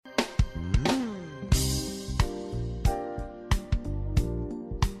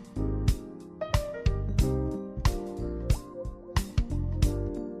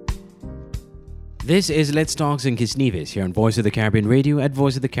This is Let's Talk St. Kitts Nevis here on Voice of the Caribbean Radio at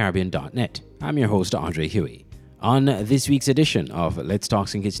voiceofthecaribbean.net. I'm your host, Andre Huey. On this week's edition of Let's Talk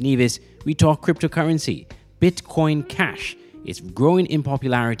St. Kitts Nevis, we talk cryptocurrency, Bitcoin Cash, its growing in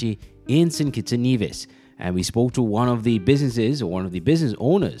popularity in St. Kitts and Nevis. And we spoke to one of the business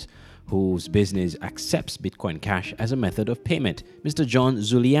owners whose business accepts Bitcoin Cash as a method of payment, Mr. John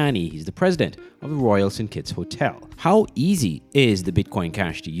Zuliani. He's the president of the Royal St. Kitts Hotel. How easy is the Bitcoin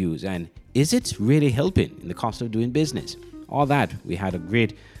Cash to use, and is it really helping in the cost of doing business? All that, we had a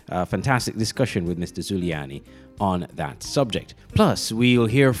great, fantastic discussion with Mr. Zuliani on that subject. Plus, we'll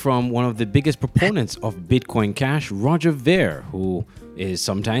hear from one of the biggest proponents of Bitcoin Cash, Roger Ver, who is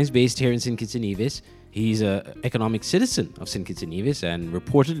sometimes based here in St. Kitts and Nevis. He's an economic citizen of St. Kitts and Nevis and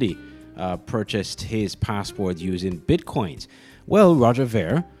reportedly purchased his passport using Bitcoins. Well, Roger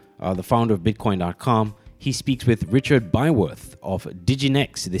Ver, the founder of Bitcoin.com, he speaks with Richard Byworth of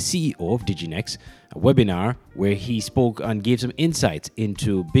Diginex, the CEO of Diginex, a webinar where he spoke and gave some insights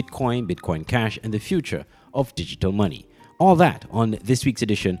into Bitcoin, Bitcoin Cash, and the future of digital money. All that on this week's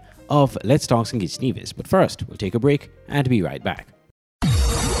edition of Let's Talk St. Kitts Nevis. But first, we'll take a break and be right back.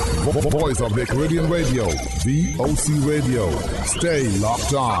 Voice of the Caribbean Radio, VOC Radio. Stay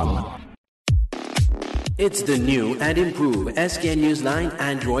locked on. It's the new and improved SKN Newsline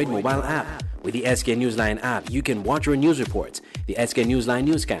Android mobile app. With the SKN Newsline app, you can watch your news reports, the SKN Newsline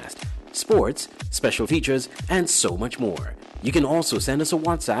newscast, sports, special features, and so much more. You can also send us a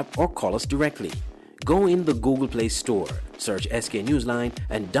WhatsApp or call us directly. Go in the Google Play Store, search SKN Newsline,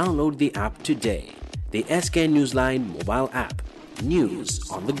 and download the app today. The SKN Newsline mobile app.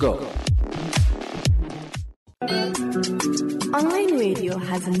 News on the go. Online radio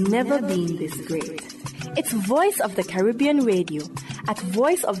has never been this great. It's Voice of the Caribbean Radio at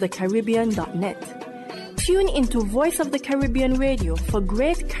voiceofthecaribbean.net. Tune into Voice of the Caribbean Radio for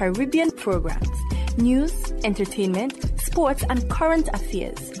great Caribbean programs, news, entertainment, sports, and current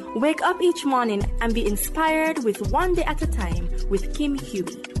affairs. Wake up each morning and be inspired with One Day at a Time with Kim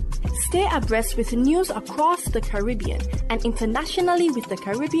Huey. Stay abreast with news across the Caribbean and internationally with the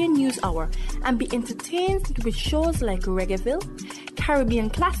Caribbean News Hour, and be entertained with shows like Reggaeville, Caribbean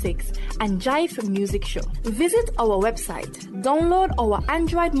Classics, and Jive Music Show. Visit our website, download our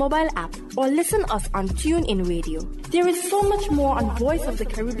Android mobile app, or listen us on TuneIn Radio. There is so much more on Voice of the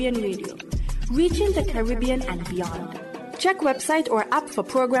Caribbean Radio, reaching the Caribbean and beyond. Check website or app for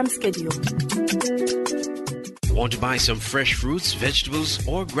program schedule. Want to buy some fresh fruits, vegetables,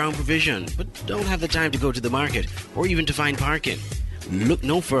 or ground provision, but don't have the time to go to the market or even to find parking? Look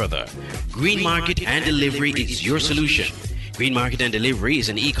no further. Green Market and Delivery is your solution. Green Market and Delivery is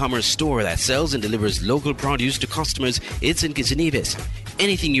an e-commerce store that sells and delivers local produce to customers in St. Kitts and Nevis.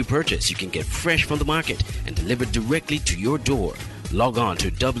 Anything you purchase, you can get fresh from the market and delivered directly to your door. Log on to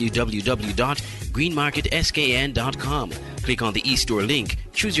www.greenmarketskn.com. Click on the e-store link,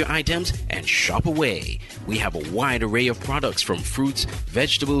 choose your items, and shop away. We have a wide array of products from fruits,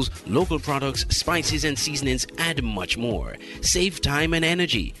 vegetables, local products, spices and seasonings, and much more. Save time and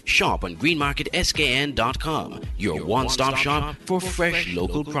energy. Shop on greenmarketskn.com, your one-stop shop for fresh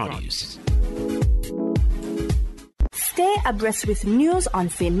local produce. Stay abreast with news on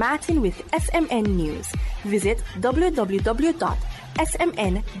St. Martin with SMN News. Visit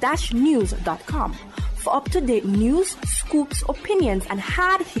www.smn-news.com for up-to-date news, scoops, opinions, and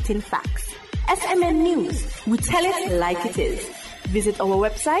hard-hitting facts. SMN News, we tell it like it is. Visit our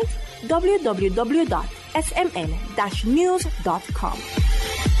website, www.smn-news.com.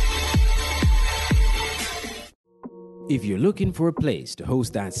 If you're looking for a place to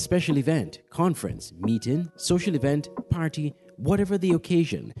host that special event, conference, meeting, social event, party, whatever the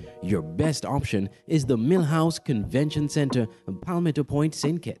occasion, your best option is the Millhouse Convention Center in Palmetto Point,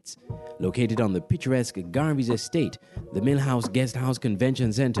 St. Kitts. Located on the picturesque Garvey's Estate, the Millhouse Guest House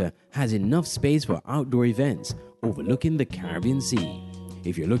Convention Center has enough space for outdoor events overlooking the Caribbean Sea.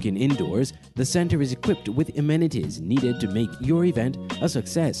 If you're looking indoors, the center is equipped with amenities needed to make your event a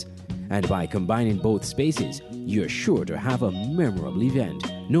success. And by combining both spaces, you're sure to have a memorable event,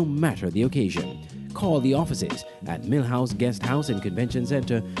 no matter the occasion. Call the offices at Millhouse Guest House and Convention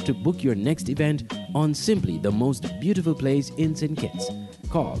Center to book your next event on simply the most beautiful place in St. Kitts.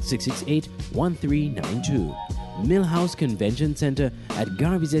 Call 668-1392. Millhouse Convention Center at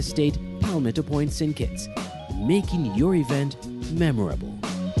Garvey's Estate, Palmetto Point, St. Kitts. Making your event memorable.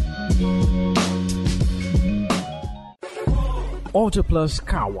 Autoplus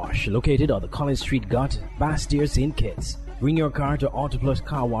Car Wash, located on the Collins Street Gut, Bastyr, St. Kitts. Bring your car to Autoplus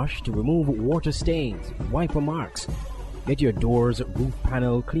Car Wash to remove water stains, wiper marks, Get your doors, roof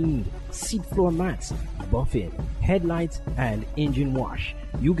panel cleaned, seat floor mats, buffing, headlights, and engine wash.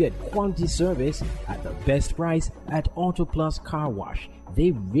 You get quality service at the best price at Auto Plus Car Wash.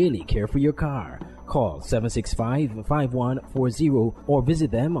 They really care for your car. Call 765-5140 or visit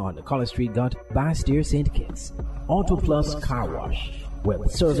them on College Street, Bastyr, St. Kitts. Auto Plus Car Wash, where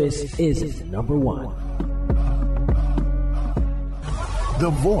service is number one. The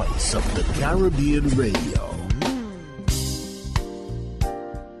voice of the Caribbean Radio.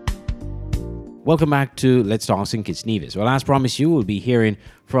 Welcome back to Let's Talk St. Kitts Nevis. Well, as promised, you will be hearing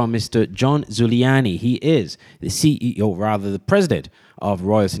from Mr. John Zuliani. He is the the president of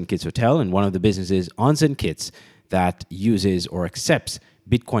Royal St. Kitts Hotel and one of the businesses on St. Kitts that uses or accepts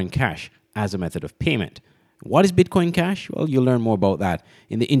Bitcoin Cash as a method of payment. What is Bitcoin Cash? Well, you'll learn more about that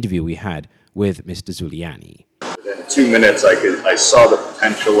in the interview we had with Mr. Zuliani. Within 2 minutes, I saw the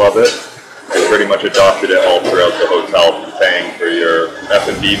potential of it. I pretty much adopted it all throughout the hotel, from paying for your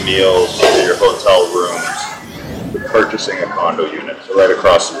F&B meals, to your hotel rooms, to purchasing a condo unit. So right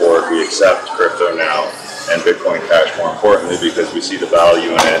across the board, we accept crypto now and Bitcoin Cash more importantly because we see the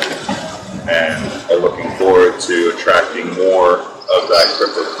value in it and are looking forward to attracting more of that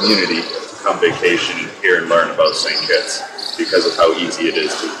crypto community to come vacation here and learn about St. Kitts because of how easy it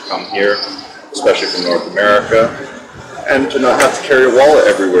is to come here, especially from North America. And to not have to carry a wallet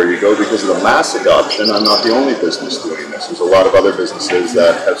everywhere you go because of the mass adoption. I'm not the only business doing this. There's a lot of other businesses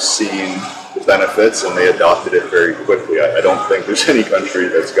that have seen the benefits and they adopted it very quickly. I don't think there's any country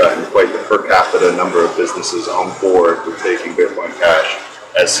that's gotten quite the per capita number of businesses on board with taking Bitcoin Cash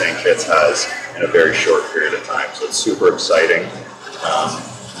as St. Kitts has in a very short period of time. So it's super exciting. I'm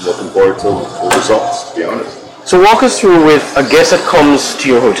looking forward to the results, to be honest. So walk us through with a guest that comes to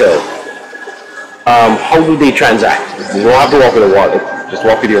your hotel. How do they transact? You don't have to walk with a wallet, just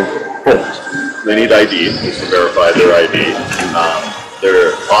walk with your phone. They need ID, just to verify their ID.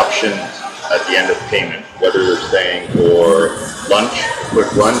 Their options at the end of payment, whether they're staying for lunch,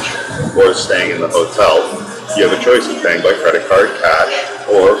 quick lunch, or staying in the hotel, you have a choice of paying by credit card, cash,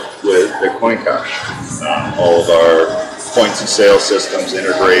 or with Bitcoin Cash. All of our points of sale systems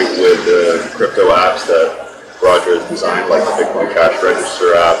integrate with the crypto apps that Roger has designed, like the Bitcoin Cash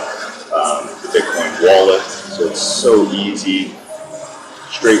Register app, the Bitcoin wallet. So it's so easy,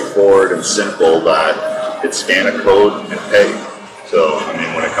 straightforward, and simple that it's scan a code and pay. So, I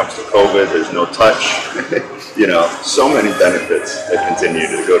mean, when it comes to COVID, there's no touch. So many benefits that continue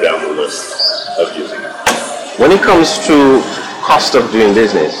to go down the list of using it. When it comes to cost of doing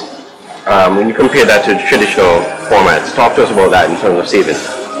business, when you compare that to traditional formats, talk to us about that in terms of savings.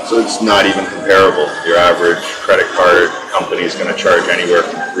 So it's not even comparable. Your average credit card company is going to charge anywhere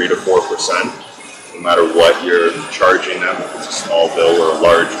from 3 to 4%, no matter what you're charging them. If it's a small bill or a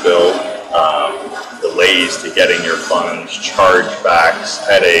large bill, delays to getting your funds, chargebacks,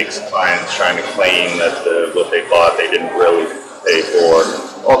 headaches, clients trying to claim that what they bought they didn't really pay for,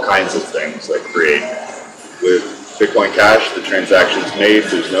 all kinds of things that create. With Bitcoin Cash, the transaction's made.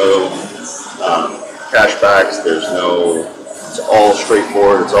 There's no cashbacks. It's all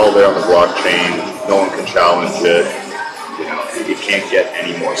straightforward. It's all there on the blockchain. No one can challenge it. It can't get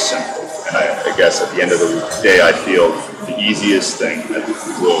any more simple. And I guess at the end of the day, I feel the easiest thing that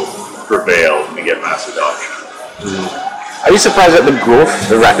will prevail and get mass adoption. Are you surprised at the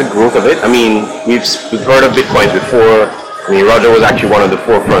rapid growth of it? I mean, we've heard of Bitcoins before. I mean, Roger was actually one of the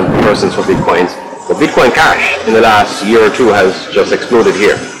forefront persons for Bitcoins. But Bitcoin Cash in the last year or two has just exploded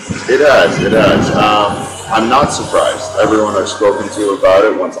here. It has. I'm not surprised. Everyone I've spoken to about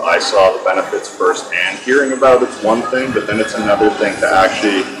it, once I saw the benefits firsthand, hearing about it's one thing, but then it's another thing to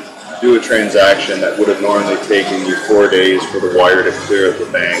actually do a transaction that would have normally taken you 4 days for the wire to clear at the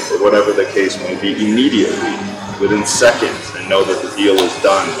bank, or whatever the case may be, immediately, within seconds, and know that the deal is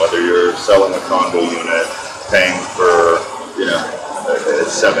done, whether you're selling a condo unit, paying for, a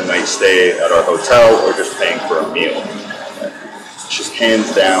 7-night stay at our hotel, or just paying for a meal. Just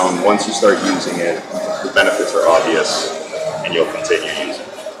hands down, once you start using it, the benefits are obvious, and you'll continue using it.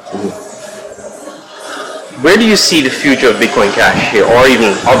 Where do you see the future of Bitcoin Cash here, or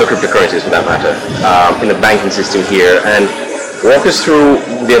even other cryptocurrencies for that matter, in the banking system here? And walk us through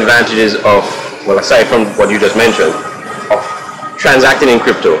the advantages of, well, aside from what you just mentioned, of transacting in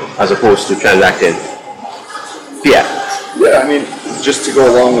crypto as opposed to transacting fiat. Yeah, I mean, just to go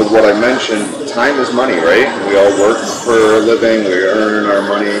along with what I mentioned, time is money, right? We all work for a living, we earn our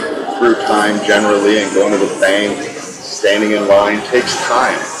money through time generally, and going to the bank, standing in line takes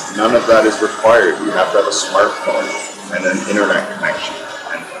time. None of that is required. You have to have a smartphone and an internet connection,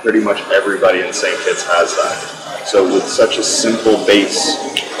 and pretty much everybody in St. Kitts has that. So with such a simple base,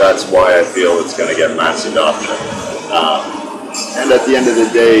 that's why I feel it's going to get mass adoption. And at the end of the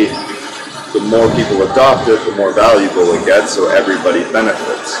day, the more people adopt it, the more valuable it gets, so everybody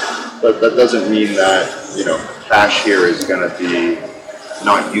benefits. But that doesn't mean that, cash here is going to be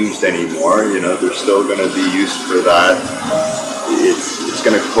not used anymore. There's still going to be use for that. It's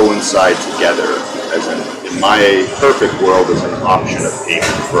going to coincide together, as in my perfect world, as an option of payment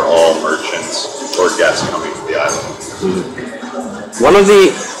for all merchants or guests coming to the island. Mm-hmm. One of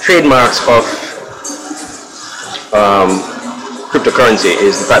the trademarks of cryptocurrency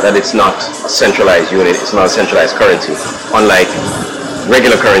is the fact that it's not a centralized unit, it's not a centralized currency, unlike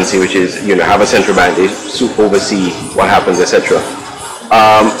regular currency, which is, have a central bank, they oversee what happens, etc.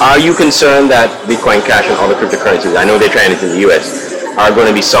 Are you concerned that Bitcoin Cash and other cryptocurrencies, I know they're trying it in the US, are going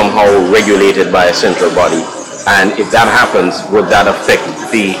to be somehow regulated by a central body? And if that happens, would that affect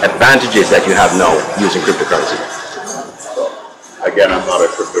the advantages that you have now using cryptocurrency? Again, I'm not a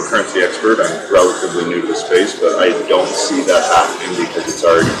cryptocurrency expert. I'm relatively new to the space, but I don't see that happening because it's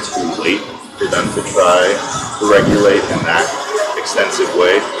already too late for them to try to regulate in that extensive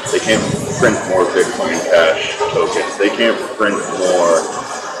way. They can't print more Bitcoin Cash tokens. They can't print more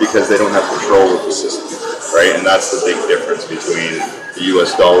because they don't have control of the system, right? And that's the big difference between the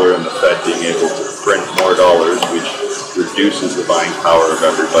US dollar and the Fed being able to print more dollars, which reduces the buying power of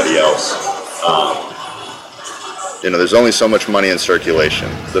everybody else. There's only so much money in circulation.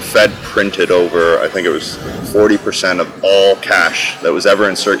 The Fed printed over, I think it was 40% of all cash that was ever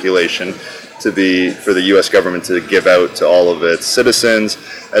in circulation for the U.S. government to give out to all of its citizens,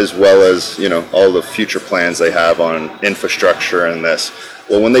 as well as, all the future plans they have on infrastructure and this.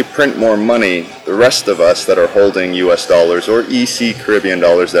 Well, when they print more money, the rest of us that are holding U.S. dollars or EC Caribbean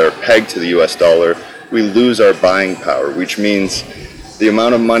dollars that are pegged to the U.S. dollar, we lose our buying power, which means the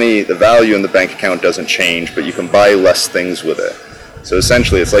amount of money, the value in the bank account doesn't change, but you can buy less things with it. So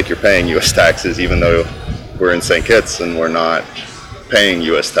essentially, it's like you're paying U.S. taxes, even though we're in St. Kitts and we're not paying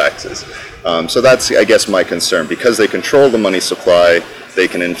U.S. taxes. So that's, I guess, my concern. Because they control the money supply, they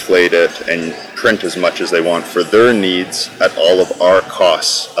can inflate it and print as much as they want for their needs at all of our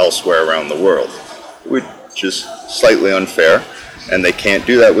costs elsewhere around the world, which is slightly unfair. And they can't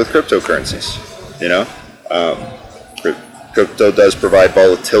do that with cryptocurrencies, Crypto does provide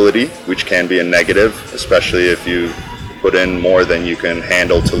volatility, which can be a negative, especially if you put in more than you can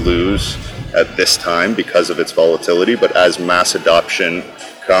handle to lose at this time because of its volatility. But as mass adoption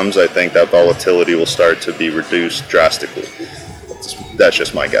comes, I think that volatility will start to be reduced drastically. That's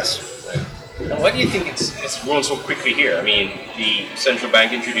just my guess. Now, why do you think it's grown so quickly here? I mean, the central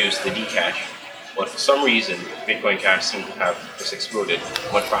bank introduced the Dcash, but for some reason, Bitcoin Cash seems to have just exploded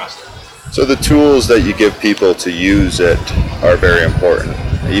much faster. So the tools that you give people to use it are very important.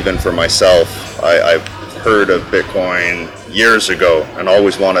 Even for myself, I've heard of Bitcoin years ago and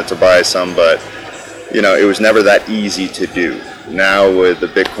always wanted to buy some, but it was never that easy to do. Now with the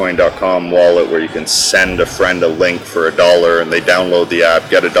Bitcoin.com wallet, where you can send a friend a link for $1 and they download the app,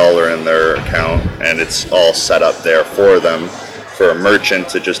 get $1 in their account, and it's all set up there for them, for a merchant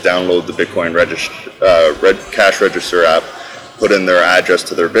to just download the Bitcoin cash register app, put in their address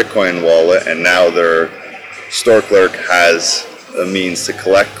to their Bitcoin wallet, and now their store clerk has a means to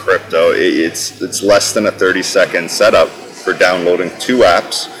collect crypto. It's less than a 30-second setup for downloading 2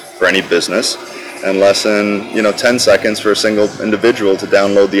 apps for any business, and less than 10 seconds for a single individual to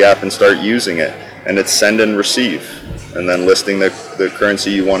download the app and start using it. And it's send and receive, and then listing the currency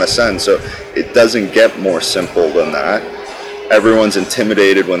you want to send. So it doesn't get more simple than that. Everyone's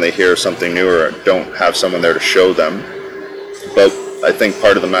intimidated when they hear something new or don't have someone there to show them. But I think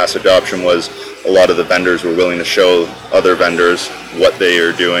part of the mass adoption was a lot of the vendors were willing to show other vendors what they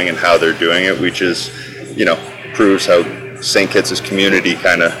are doing and how they're doing it, which is, proves how St. Kitts' community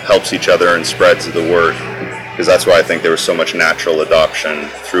kind of helps each other and spreads the word. Because that's why I think there was so much natural adoption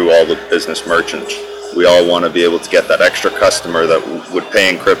through all the business merchants. We all want to be able to get that extra customer that would pay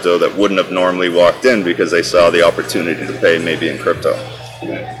in crypto that wouldn't have normally walked in because they saw the opportunity to pay maybe in crypto.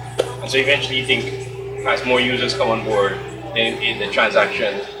 And so eventually you think as more users come on board, the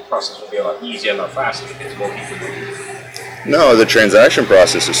transaction process will be a lot easier and a lot faster because more people do it. No, the transaction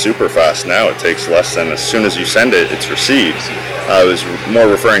process is super fast now. It takes less than, as soon as you send it, it's received. I was more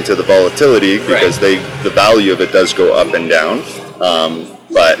referring to the volatility because the value of it does go up and down.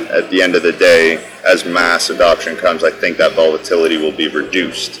 But at the end of the day, as mass adoption comes, I think that volatility will be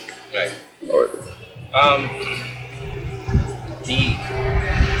reduced. Right. The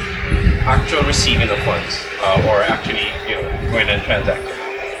actual receiving of funds, or actually, going and transacting.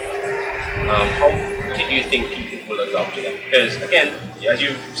 How do you think people will adopt to that? Because again, as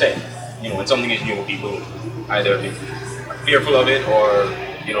you said, when something is new, people either be fearful of it or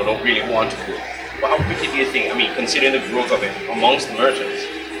don't really want to do it. Well, how quickly do you think, I mean, considering the growth of it amongst the merchants,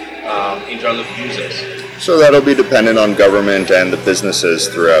 in terms of users? So that'll be dependent on government and the businesses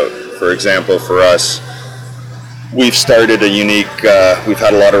throughout. For example, for us, we've started a unique, we've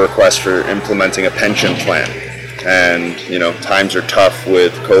had a lot of requests for implementing a pension plan. And, times are tough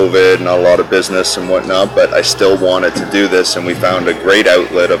with COVID, not a lot of business and whatnot, but I still wanted to do this, and we found a great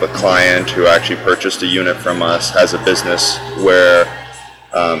outlet of a client who actually purchased a unit from us, has a business where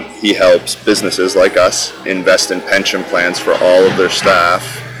he helps businesses like us invest in pension plans for all of their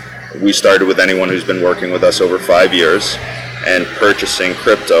staff. We started with anyone who's been working with us over 5 years and purchasing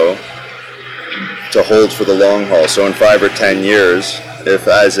crypto to hold for the long haul. So in 5 or 10 years,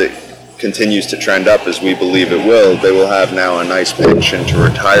 as it continues to trend up as we believe it will, they will have now a nice pension to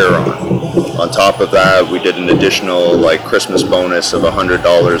retire on. On top of that, we did an additional Christmas bonus of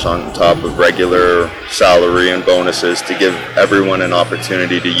 $100 on top of regular salary and bonuses to give everyone an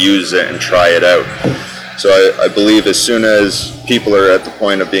opportunity to use it and try it out. So I believe as soon as people are at the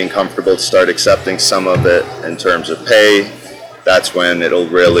point of being comfortable to start accepting some of it in terms of pay, that's when it'll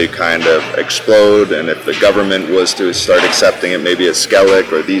really kind of explode. And if the government was to start accepting it, maybe a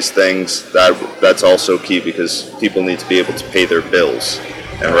Skellig or these things, that's also key, because people need to be able to pay their bills.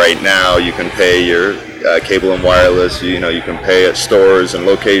 And right now you can pay your cable and wireless, you can pay at stores and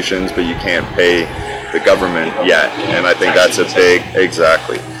locations, but you can't pay the government yet. And I think that's a big,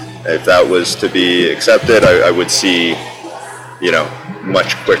 exactly. If that was to be accepted, I would see,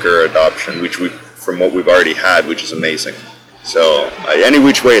 much quicker adoption, from what we've already had, which is amazing. So any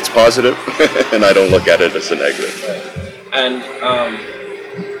which way, it's positive, and I don't look at it as a negative. And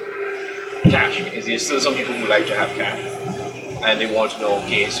cash, because there's still some people who like to have cash, and they want to know,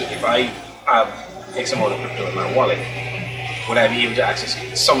 okay, so if I have X amount of crypto in my wallet, would I be able to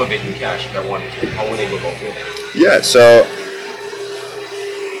access some of it in cash if I wanted to? How would they go about doing it? Yeah, so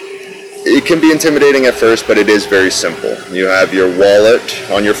it can be intimidating at first, but it is very simple. You have your wallet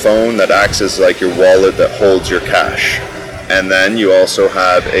on your phone that acts as like your wallet that holds your cash. And then you also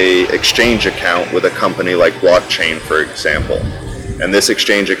have a exchange account with a company like Blockchain, for example. And this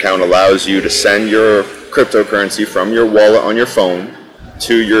exchange account allows you to send your cryptocurrency from your wallet on your phone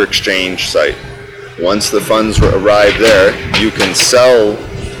to your exchange site. Once the funds arrive there, you can sell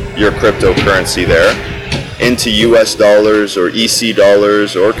your cryptocurrency there into US dollars or EC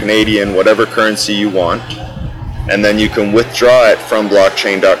dollars or Canadian, whatever currency you want. And then you can withdraw it from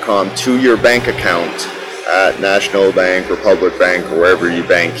blockchain.com to your bank account at National Bank, Republic Bank, or wherever you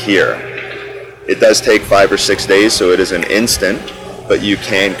bank here. It does take 5 or 6 days, so it is an instant, but you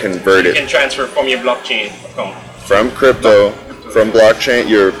can convert it. You can transfer from your blockchain account. From crypto, from blockchain,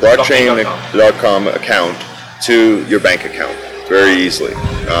 your blockchain.com account to your bank account very easily.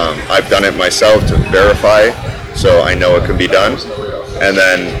 I've done it myself to verify, so I know it can be done. And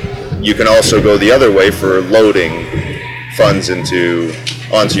then you can also go the other way for loading funds onto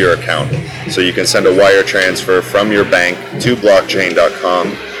your account. So you can send a wire transfer from your bank to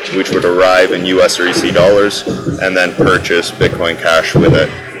blockchain.com, which would arrive in US or EC dollars, and then purchase Bitcoin Cash with it,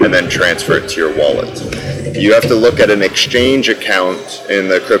 and then transfer it to your wallet. You have to look at an exchange account in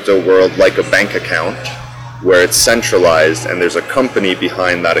the crypto world like a bank account, where it's centralized and there's a company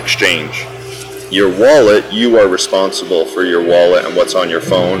behind that exchange. Your wallet, you are responsible for your wallet and what's on your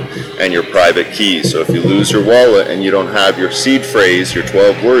phone and your private keys. So if you lose your wallet and you don't have your seed phrase, your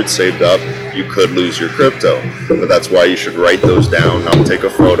 12 words saved up, you could lose your crypto. But that's why you should write those down, not take a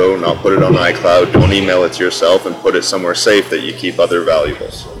photo, not put it on iCloud, don't email it to yourself, and put it somewhere safe that you keep other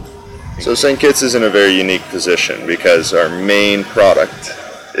valuables. So St. Kitts is in a very unique position because our main product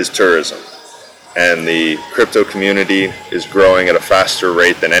is tourism. And the crypto community is growing at a faster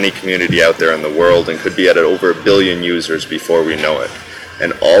rate than any community out there in the world, and could be at over 1 billion users before we know it.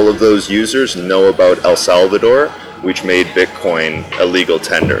 And all of those users know about El Salvador, which made Bitcoin a legal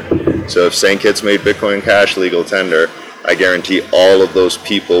tender. So if St. Kitts made Bitcoin Cash legal tender, I guarantee all of those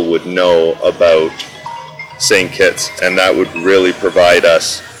people would know about St. Kitts, and that would really provide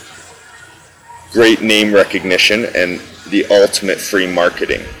us great name recognition and the ultimate free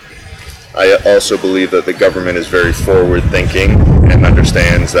marketing. I also believe that the government is very forward-thinking and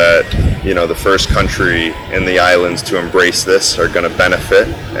understands that, the first country in the islands to embrace this are going to benefit.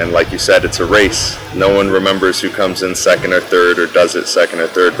 And like you said, it's a race. No one remembers who comes in second or third or does it second or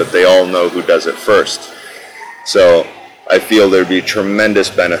third, but they all know who does it first. So I feel there'd be tremendous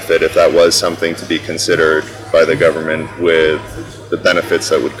benefit if that was something to be considered by the government, with the benefits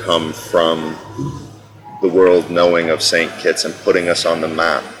that would come from the world knowing of St. Kitts and putting us on the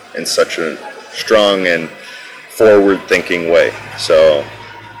map in such a strong and forward-thinking way. So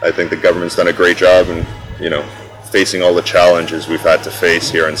I think the government's done a great job, and facing all the challenges we've had to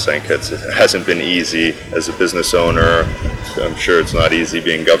face here in St. Kitts. It hasn't been easy as a business owner. I'm sure it's not easy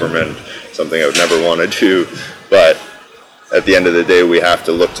being government, something I would never want to do. But at the end of the day, we have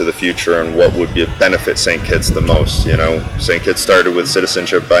to look to the future and what would benefit St. Kitts the most. You know, St. Kitts started with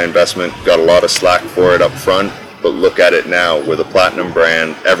citizenship by investment, got a lot of slack for it up front, but look at it now. We're the platinum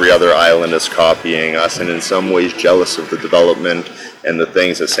brand. Every other island is copying us and in some ways jealous of the development and the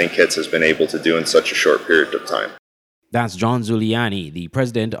things that St. Kitts has been able to do in such a short period of time. That's John Zuliani, the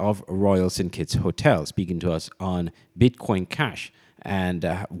president of Royal St. Kitts Hotel, speaking to us on Bitcoin Cash and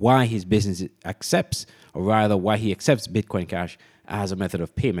why his business accepts Bitcoin Cash as a method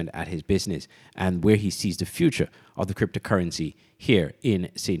of payment at his business and where he sees the future of the cryptocurrency here in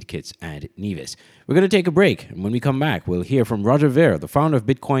St. Kitts and Nevis. We're going to take a break, and when we come back, we'll hear from Roger Ver, the founder of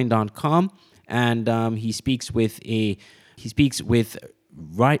Bitcoin.com, and he speaks with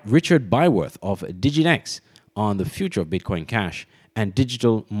Richard Byworth of Diginex on the future of Bitcoin Cash and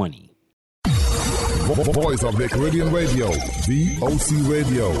digital money. Voice of the Caribbean Radio, VOC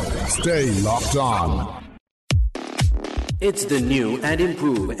Radio. Stay locked on. It's the new and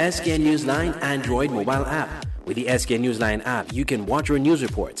improved SKN Newsline Android mobile app. With the SKN Newsline app, you can watch our news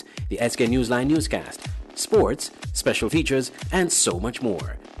reports, the SKN Newsline newscast, sports, special features, and so much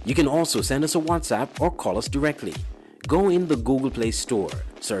more. You can also send us a WhatsApp or call us directly. Go in the Google Play Store,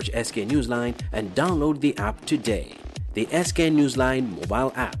 search SKN Newsline, and download the app today. The SKN Newsline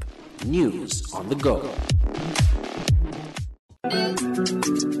mobile app. News on the go.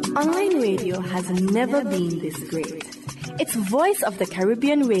 Online radio has never been this great. It's Voice of the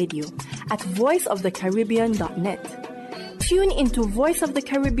Caribbean Radio at voiceofthecaribbean.net. Tune into Voice of the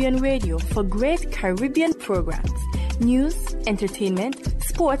Caribbean Radio for great Caribbean programs, news, entertainment,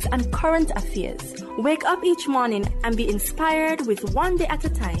 sports, and current affairs. Wake up each morning and be inspired with One Day at a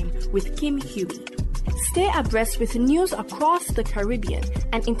Time with Kim Huey. Stay abreast with news across the Caribbean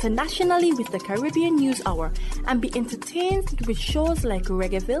and internationally with the Caribbean News Hour, and be entertained with shows like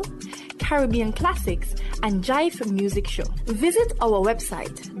Reggaeville, Caribbean Classics, and Jive Music Show. Visit our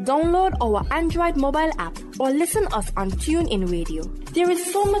website, download our Android mobile app, or listen us on TuneIn Radio. There is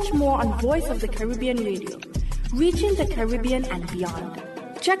so much more on Voice of the Caribbean Radio, reaching the Caribbean and beyond.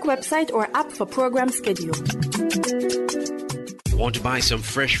 Check website or app for program schedule. Want to buy some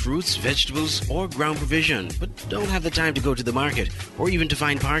fresh fruits, vegetables, or ground provision, but don't have the time to go to the market or even to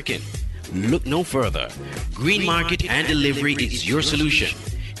find parking? Look no further. Green Market and Delivery is your solution.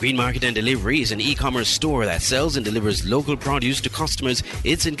 Green Market and Delivery is an e-commerce store that sells and delivers local produce to customers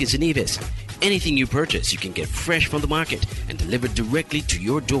in St. Kitts and Nevis. Anything you purchase, you can get fresh from the market and delivered directly to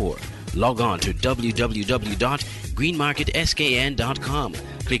your door. Log on to www.greenmarketskn.com.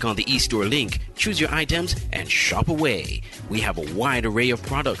 Click on the e-store link, choose your items, and shop away. We have a wide array of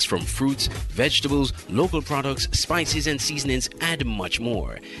products from fruits, vegetables, local products, spices and seasonings, and much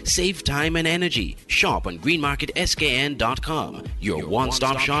more. Save time and energy. Shop on greenmarketskn.com, your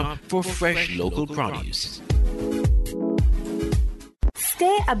one-stop shop for fresh local produce.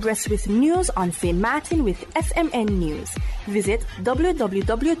 Stay abreast with news on St. Martin with SMN News. Visit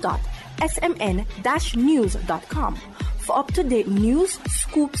www.smn-news.com for up-to-date news,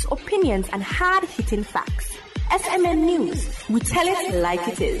 scoops, opinions, and hard-hitting facts. SMN News, we tell it like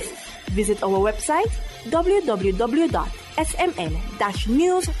it is. Visit our website,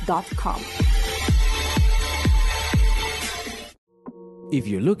 www.smn-news.com. If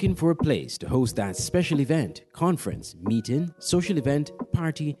you're looking for a place to host that special event, conference, meeting, social event,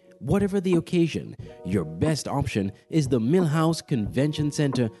 party, whatever the occasion, your best option is the Millhouse Convention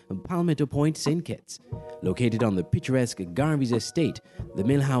Center in Palmetto Point, St. Kitts. Located on the picturesque Garvey's Estate, the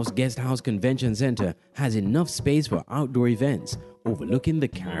Millhouse Guesthouse Convention Center has enough space for outdoor events overlooking the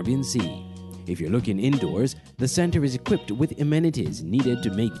Caribbean Sea. If you're looking indoors, the center is equipped with amenities needed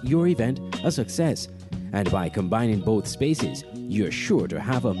to make your event a success. And by combining both spaces, you're sure to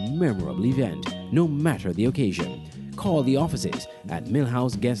have a memorable event, no matter the occasion. Call the offices at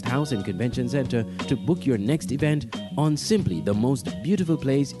Millhouse Guesthouse and Convention Center to book your next event on simply the most beautiful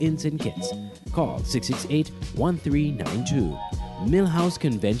place in St. Kitts. Call 668-1392. Millhouse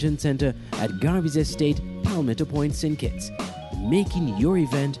Convention Center at Garvey's Estate, Palmetto Point, St. Kitts. Making your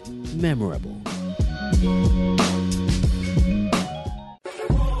event memorable.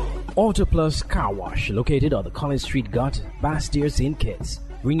 Auto Plus Car Wash, located on the Collins Street Gut, Bastyr, St. Kitts.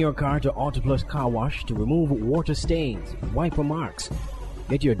 Bring your car to Auto Plus Car Wash to remove water stains, wiper marks.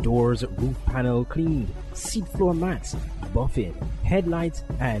 Get your doors, roof panel cleaned, seat floor mats, buffing, headlights,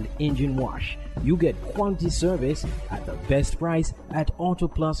 and engine wash. You get quality service at the best price at Auto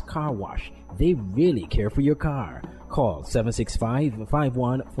Plus Car Wash. They really care for your car. Call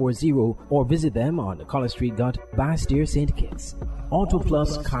 765-5140 or visit them on College Street, Bastyr, St. Kitts. Auto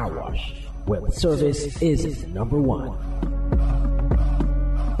Plus Car Wash, where service is number one.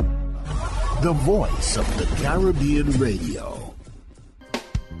 The voice of the Caribbean Radio.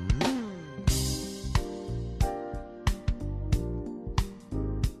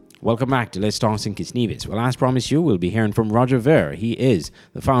 Welcome back to Let's Talk St. Kitts Nevis. Well, as promised you, we'll be hearing from Roger Ver. He is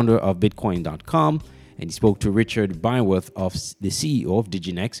the founder of Bitcoin.com, and he spoke to Richard Byworth, of the CEO of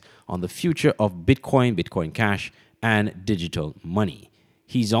Diginex, on the future of Bitcoin, Bitcoin Cash, and digital money.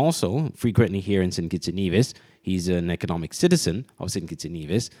 He's also frequently here in St. Kitts and Nevis. He's an economic citizen of St. Kitts and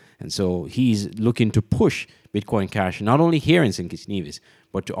Nevis, and so he's looking to push Bitcoin Cash not only here in St. Kitts and Nevis,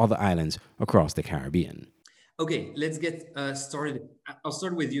 but to other islands across the Caribbean. Okay, let's get started. I'll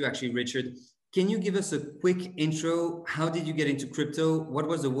start with you, actually, Richard. Can you give us a quick intro? How did you get into crypto? What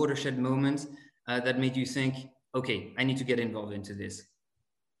was the watershed moment that made you think, okay, I need to get involved into this?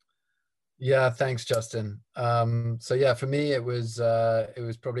 Yeah, thanks, Justin. So yeah, for me, it was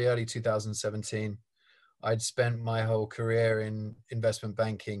probably early 2017. I'd spent my whole career in investment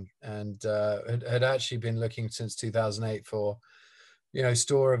banking and had actually been looking since 2008 for,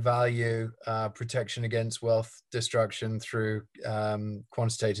 store of value, protection against wealth destruction through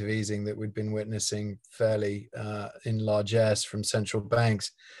quantitative easing that we'd been witnessing fairly in largesse from central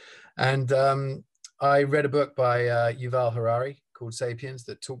banks. And I read a book by Yuval Harari called Sapiens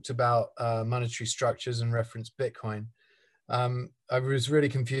that talked about monetary structures and referenced Bitcoin. I was really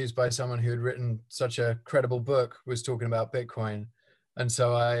confused by someone who had written such a credible book was talking about Bitcoin. And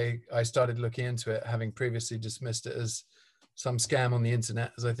so I started looking into it, having previously dismissed it as some scam on the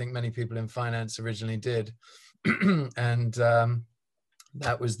internet, as I think many people in finance originally did. And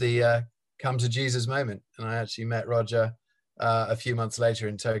that was the come to Jesus moment. And I actually met Roger a few months later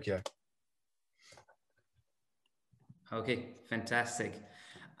in Tokyo. Okay, fantastic.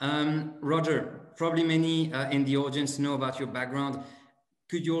 Roger, probably many in the audience know about your background.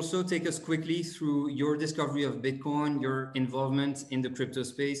 Could you also take us quickly through your discovery of Bitcoin, your involvement in the crypto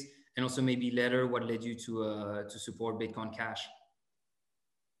space, and also maybe later what led you to support Bitcoin Cash?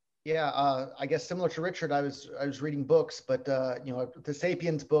 Yeah, I guess similar to Richard, I was reading books, but the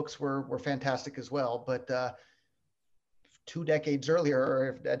Sapiens books were fantastic as well. But 2 decades earlier,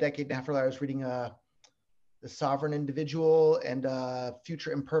 or a decade and a half earlier, I was reading The Sovereign Individual and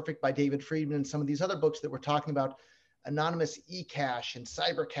Future Imperfect by David Friedman, and some of these other books that were talking about anonymous e-cash and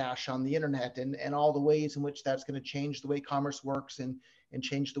cyber cash on the internet, and all the ways in which that's going to change the way commerce works and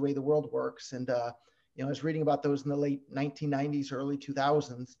change the way the world works. And I was reading about those in the late 1990s, early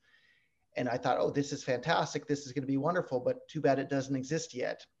 2000s, and I thought, oh, this is fantastic. This is going to be wonderful, but too bad it doesn't exist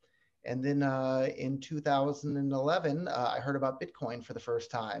yet. And then in 2011, I heard about Bitcoin for the first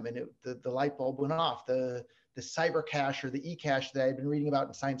time, and the light bulb went off. The cyber cash, or the e-cash that I had been reading about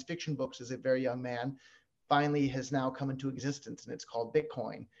in science fiction books as a very young man, finally has now come into existence, and it's called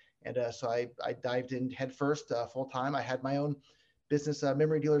Bitcoin. And so I dived in headfirst, full time. I had my own business,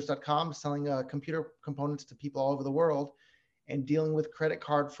 memorydealers.com, selling computer components to people all over the world. And dealing with credit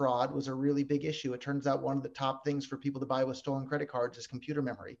card fraud was a really big issue. It turns out one of the top things for people to buy with stolen credit cards is computer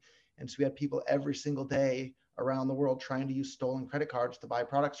memory. And so we had people every single day around the world trying to use stolen credit cards to buy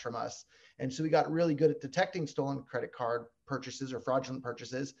products from us. And so we got really good at detecting stolen credit card purchases or fraudulent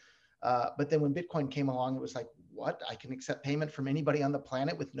purchases. But then when Bitcoin came along, it was like, what? I can accept payment from anybody on the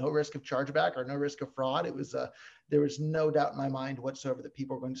planet with no risk of chargeback or no risk of fraud. It was there was no doubt in my mind whatsoever that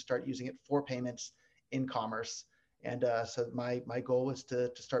people were going to start using it for payments in commerce. And so my goal was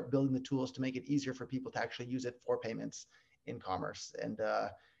to start building the tools to make it easier for people to actually use it for payments in commerce.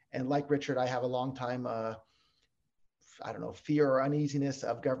 And like Richard, I have a long time, fear or uneasiness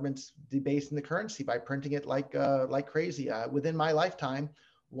of governments debasing the currency by printing it like crazy. Within my lifetime,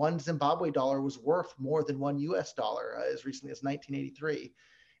 one Zimbabwe dollar was worth more than one US dollar as recently as 1983.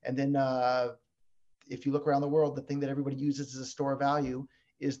 And then if you look around the world, the thing that everybody uses as a store of value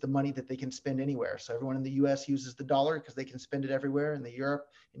is the money that they can spend anywhere. So everyone in the US uses the dollar because they can spend it everywhere. In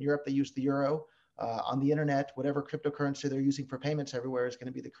Europe, they use the euro. On the internet, whatever cryptocurrency they're using for payments everywhere is going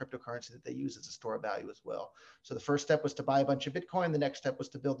to be the cryptocurrency that they use as a store of value as well. So the first step was to buy a bunch of Bitcoin. The next step was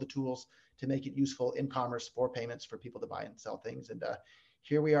to build the tools to make it useful in commerce for payments for people to buy and sell things. And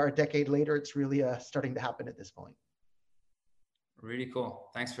here we are a decade later. It's really starting to happen at this point. Really cool.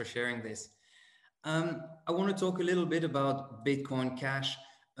 Thanks for sharing this. I want to talk a little bit about Bitcoin Cash.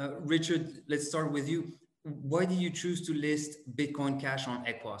 Richard, let's start with you. Why did you choose to list Bitcoin Cash on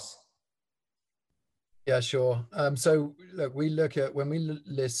Equos? Yeah, sure. So look, when we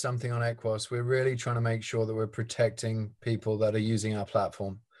list something on Equos, we're really trying to make sure that we're protecting people that are using our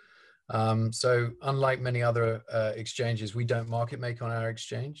platform. So unlike many other exchanges, we don't market make on our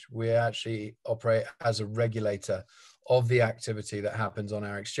exchange. We actually operate as a regulator of the activity that happens on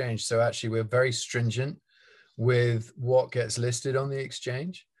our exchange. So actually, we're very stringent with what gets listed on the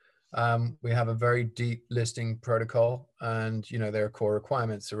exchange. We have a very deep listing protocol, and there are core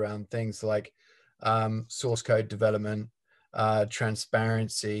requirements around things like source code development,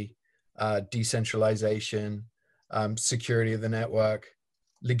 transparency, decentralization, security of the network,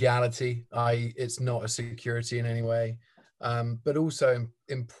 legality, i.e. it's not a security in any way, but also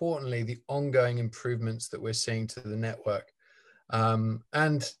importantly, the ongoing improvements that we're seeing to the network. And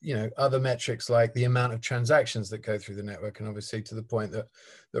other metrics like the amount of transactions that go through the network, and obviously to the point that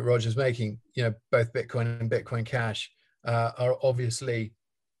Roger's making, both Bitcoin and Bitcoin Cash are obviously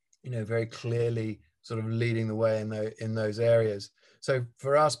very clearly sort of leading the way in those areas. So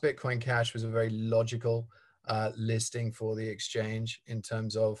for us, Bitcoin Cash was a very logical listing for the exchange in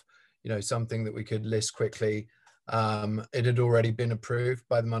terms of something that we could list quickly. It had already been approved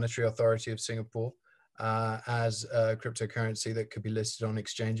by the Monetary Authority of Singapore as a cryptocurrency that could be listed on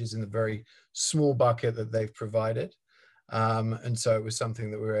exchanges in the very small bucket that they've provided. And so it was something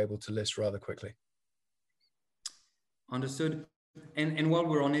that we were able to list rather quickly. Understood. And while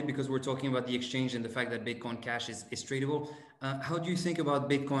we're on it, because we're talking about the exchange and the fact that Bitcoin Cash is tradable, how do you think about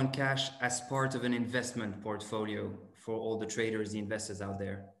Bitcoin Cash as part of an investment portfolio for all the traders, the investors out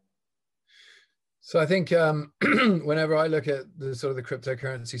there? So I think whenever I look at the sort of the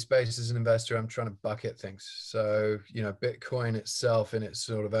cryptocurrency space as an investor, I'm trying to bucket things. So, Bitcoin itself in its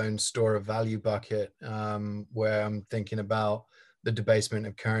sort of own store of value bucket, where I'm thinking about the debasement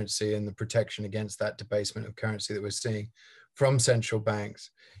of currency and the protection against that debasement of currency that we're seeing from central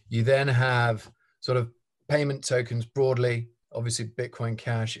banks. You then have sort of payment tokens broadly. Obviously, Bitcoin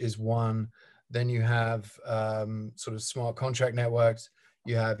Cash is one. Then you have sort of smart contract networks.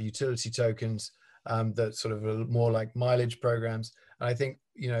 You have utility tokens that sort of are more like mileage programs. And I think,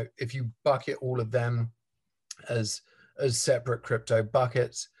 if you bucket all of them as separate crypto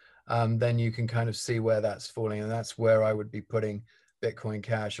buckets, then you can kind of see where that's falling. And that's where I would be putting Bitcoin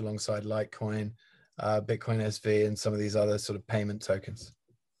Cash alongside Litecoin, Bitcoin SV, and some of these other sort of payment tokens.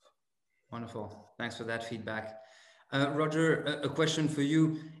 Wonderful. Thanks for that feedback. Roger, a question for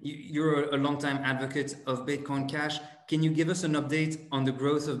you. You're a longtime advocate of Bitcoin Cash. Can you give us an update on the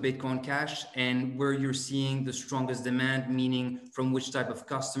growth of Bitcoin Cash and where you're seeing the strongest demand, meaning from which type of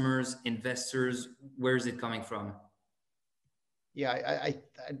customers, investors, where is it coming from? Yeah,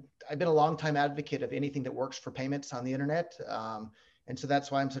 I've been a longtime advocate of anything that works for payments on the internet. And so that's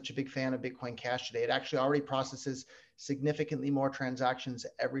why I'm such a big fan of Bitcoin Cash today. It actually already processes significantly more transactions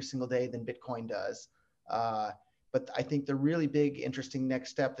every single day than Bitcoin does. But I think the really big, interesting next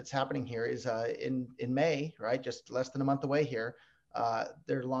step that's happening here is in May, right? Just less than a month away here,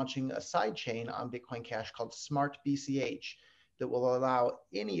 they're launching a side chain on Bitcoin Cash called Smart BCH that will allow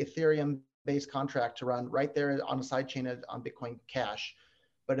any Ethereum-based contract to run right there on a side chain on Bitcoin Cash.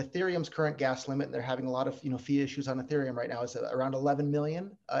 But Ethereum's current gas limit, and they're having a lot of fee issues on Ethereum right now, is around 11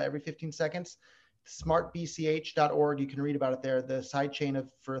 million every 15 seconds. Smartbch.org, you can read about it there. The side chain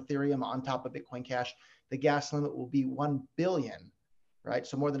for Ethereum on top of Bitcoin Cash, the gas limit will be 1 billion, right?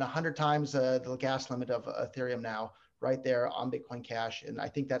 So more than 100 times the gas limit of Ethereum now, right there on Bitcoin Cash. And I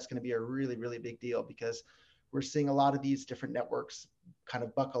think that's going to be a really, really big deal because we're seeing a lot of these different networks kind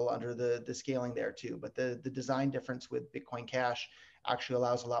of buckle under the scaling there too. But the design difference with Bitcoin Cash actually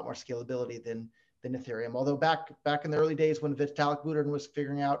allows a lot more scalability than Ethereum. Although back in the early days when Vitalik Buterin was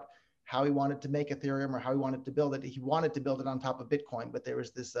figuring out how he wanted to make Ethereum or how he wanted to build it, he wanted to build it on top of Bitcoin, but there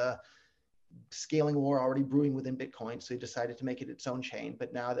was this scaling war already brewing within Bitcoin. So he decided to make it its own chain.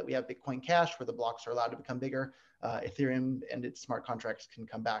 But now that we have Bitcoin Cash where the blocks are allowed to become bigger, Ethereum and its smart contracts can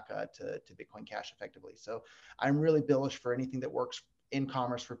come back to Bitcoin Cash effectively. So I'm really bullish for anything that works in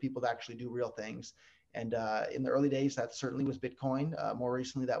commerce for people to actually do real things. And in the early days, that certainly was Bitcoin. More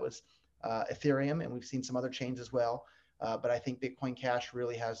recently, that was Ethereum, and we've seen some other chains as well. But I think Bitcoin Cash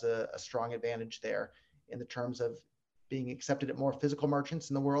really has a strong advantage there in the terms of being accepted at more physical merchants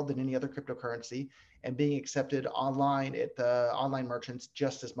in the world than any other cryptocurrency, and being accepted online at online merchants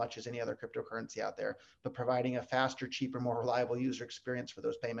just as much as any other cryptocurrency out there, but providing a faster, cheaper, more reliable user experience for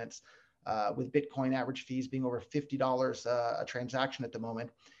those payments. With Bitcoin average fees being over $50 a transaction at the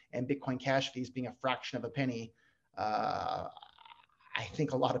moment, and Bitcoin Cash fees being a fraction of a penny, I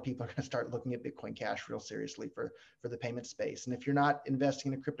think a lot of people are going to start looking at Bitcoin Cash real seriously for the payment space. And if you're not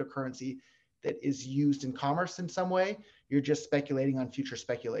investing in a cryptocurrency that is used in commerce in some way, you're just speculating on future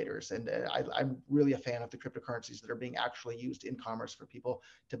speculators. And I'm really a fan of the cryptocurrencies that are being actually used in commerce for people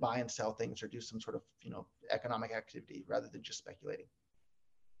to buy and sell things or do some sort of, economic activity rather than just speculating.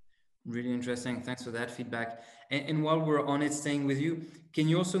 Really interesting. Thanks for that feedback. And while we're on it, staying with you, can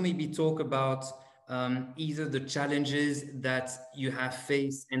you also maybe talk about either the challenges that you have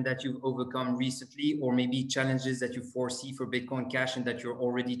faced and that you've overcome recently, or maybe challenges that you foresee for Bitcoin Cash and that you're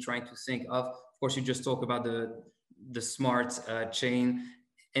already trying to think of? Of course, you just talk about the smart chain.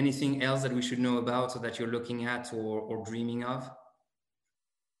 Anything else that we should know about or that you're looking at or dreaming of?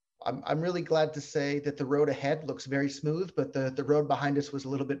 I'm really glad to say that the road ahead looks very smooth, but the road behind us was a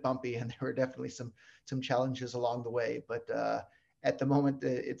little bit bumpy, and there were definitely some challenges along the way. But at the moment,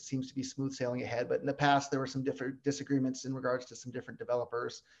 it seems to be smooth sailing ahead. But in the past, there were some different disagreements in regards to some different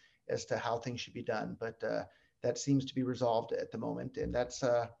developers as to how things should be done. But that seems to be resolved at the moment, and that's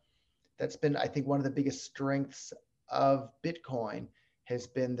been, I think, one of the biggest strengths of Bitcoin has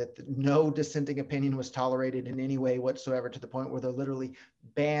been that no dissenting opinion was tolerated in any way whatsoever, to the point where they'll literally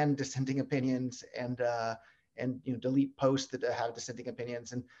ban dissenting opinions and delete posts that have dissenting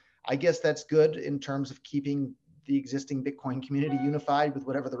opinions. And I guess that's good in terms of keeping the existing Bitcoin community unified with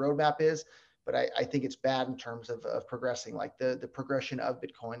whatever the roadmap is. But I think it's bad in terms of progressing. Like the progression of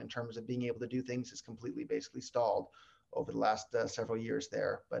Bitcoin in terms of being able to do things is completely basically stalled over the last several years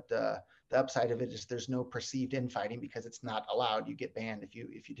there. But the upside of it is there's no perceived infighting because it's not allowed. You get banned if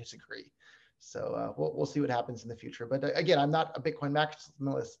you disagree. So we'll see what happens in the future. But again, I'm not a Bitcoin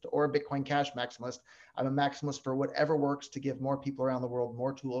maximalist or a Bitcoin Cash maximalist. I'm a maximalist for whatever works to give more people around the world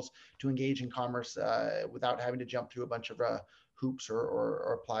more tools to engage in commerce without having to jump through a bunch of hoops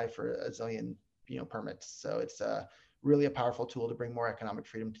or apply for a zillion permits. So it's really a powerful tool to bring more economic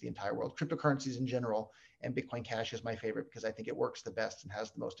freedom to the entire world. Cryptocurrencies in general, and Bitcoin Cash is my favorite because I think it works the best and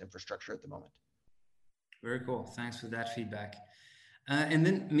has the most infrastructure at the moment. Very cool. Thanks for that feedback. And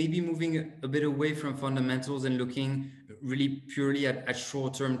then maybe moving a bit away from fundamentals and looking really purely at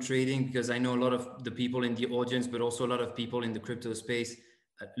short-term trading, because I know a lot of the people in the audience, but also a lot of people in the crypto space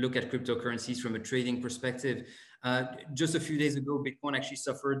look at cryptocurrencies from a trading perspective. Just a few days ago, Bitcoin actually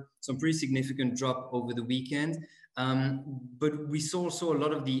suffered some pretty significant drop over the weekend. But we saw also a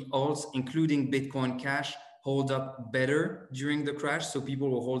lot of the alts, including Bitcoin Cash, hold up better during the crash. So people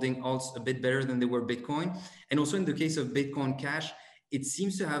were holding alts a bit better than they were Bitcoin. And also in the case of Bitcoin Cash, it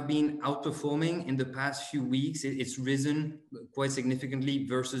seems to have been outperforming in the past few weeks. It's risen quite significantly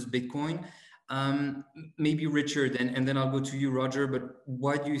versus Bitcoin. Maybe Richard, and then I'll go to you, Roger, but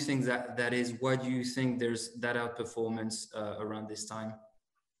why do you think that is? Why do you think there's that outperformance around this time?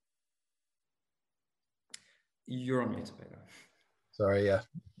 You're on mute, Pedro. Sorry, yeah.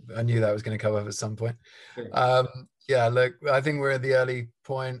 I knew that was going to come up at some point. Sure. Yeah, look, I think we're at the early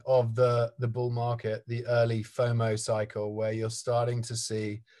point of the bull market, the early FOMO cycle, where you're starting to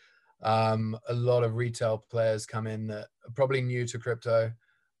see a lot of retail players come in that are probably new to crypto,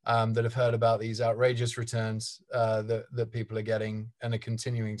 that have heard about these outrageous returns that people are getting and are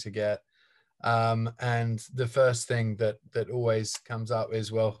continuing to get. And the first thing that always comes up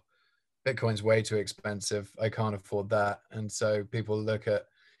is, well, Bitcoin's way too expensive. I can't afford that. And so people look at,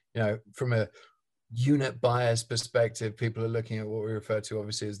 from a unit bias perspective, people are looking at what we refer to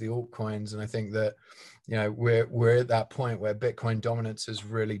obviously as the altcoins. And I think that, we're at that point where Bitcoin dominance has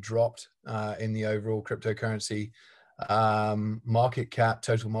really dropped in the overall cryptocurrency market cap,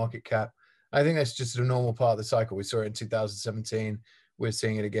 total market cap. I think that's just a normal part of the cycle. We saw it in 2017. We're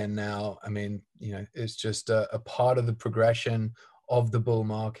seeing it again now. I mean, it's just a part of the progression of the bull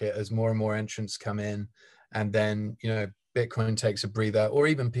market as more and more entrants come in, and then Bitcoin takes a breather, or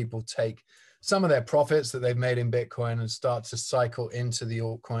even people take some of their profits that they've made in Bitcoin and start to cycle into the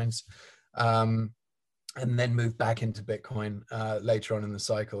altcoins, and then move back into Bitcoin later on in the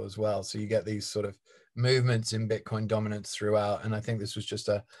cycle as well. So you get these sort of movements in Bitcoin dominance throughout, and I think this was just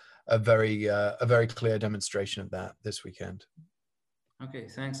a very clear demonstration of that this weekend. Okay,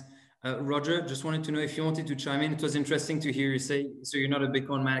 thanks. Roger, just wanted to know if you wanted to chime in. It was interesting to hear you say, so you're not a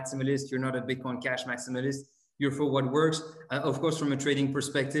Bitcoin maximalist, you're not a Bitcoin Cash maximalist, you're for what works. Of course, from a trading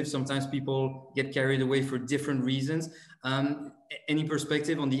perspective, sometimes people get carried away for different reasons. Any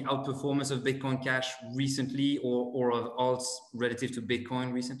perspective on the outperformance of Bitcoin Cash recently, or of alts relative to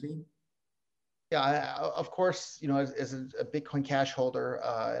Bitcoin recently? Yeah, of course, as a Bitcoin Cash holder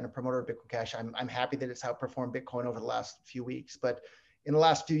and a promoter of Bitcoin Cash, I'm happy that it's outperformed Bitcoin over the last few weeks. But in the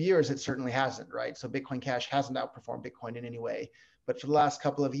last few years, it certainly hasn't, right? So Bitcoin Cash hasn't outperformed Bitcoin in any way. but for the last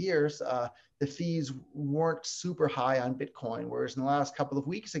couple of years, the fees weren't super high on Bitcoin, whereas in the last couple of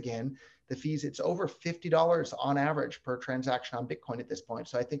weeks, again, the fees, it's over $50 on average per transaction on Bitcoin at this point.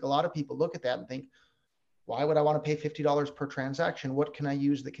 So I think a lot of people look at that and think, why would I want to pay $50 per transaction? What can I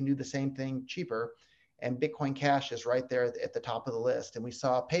use that can do the same thing cheaper? And Bitcoin Cash is right there at the top of the list. And we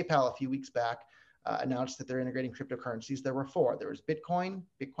saw PayPal a few weeks back announced that they're integrating cryptocurrencies. There were 4. There was Bitcoin,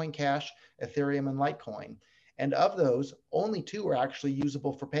 Bitcoin Cash, Ethereum, and Litecoin. And of those, only 2 are actually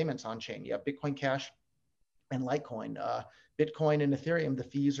usable for payments on chain. You have Bitcoin Cash and Litecoin. Bitcoin and Ethereum, the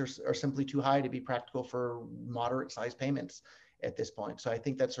fees are simply too high to be practical for moderate sized payments at this point. So I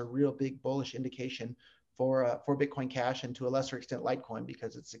think that's a real big bullish indication for Bitcoin Cash, and to a lesser extent Litecoin,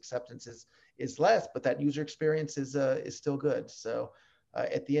 because its acceptance is less, but that user experience is still good. So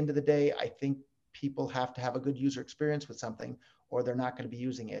at the end of the day, I think people have to have a good user experience with something, or they're not going to be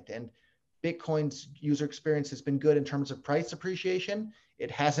using it. And Bitcoin's user experience has been good in terms of price appreciation. It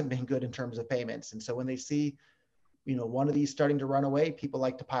hasn't been good in terms of payments. And so when they see, one of these starting to run away, people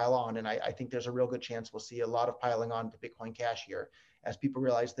like to pile on. And I think there's a real good chance we'll see a lot of piling on to Bitcoin Cash here, as people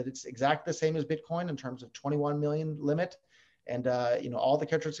realize that it's exactly the same as Bitcoin in terms of 21 million limit. And, all the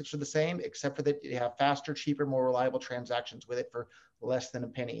characteristics are the same, except for that you have faster, cheaper, more reliable transactions with it for less than a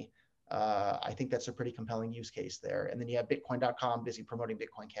penny. I think that's a pretty compelling use case there. And then you have Bitcoin.com busy promoting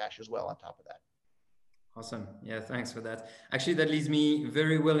Bitcoin Cash as well on top of that. Awesome. Yeah, thanks for that. Actually, that leads me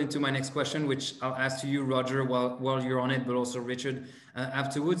very well into my next question, which I'll ask to you, Roger, while you're on it, but also Richard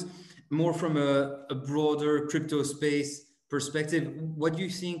afterwards. More from a broader crypto space perspective, what do you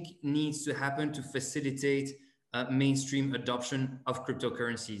think needs to happen to facilitate mainstream adoption of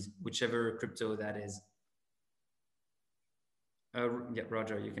cryptocurrencies, whichever crypto that is? Yeah,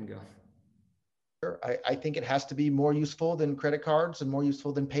 Roger, you can go. Sure. I think it has to be more useful than credit cards, and more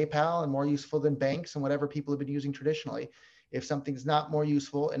useful than PayPal, and more useful than banks and whatever people have been using traditionally. If something's not more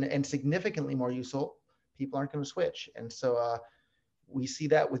useful and significantly more useful, people aren't going to switch. And so we see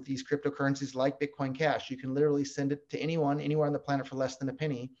that with these cryptocurrencies like Bitcoin Cash. You can literally send it to anyone, anywhere on the planet for less than a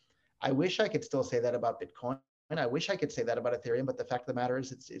penny. I wish I could still say that about Bitcoin. And I wish I could say that about Ethereum, but the fact of the matter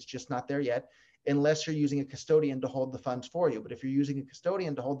is it's just not there yet, unless you're using a custodian to hold the funds for you. But if you're using a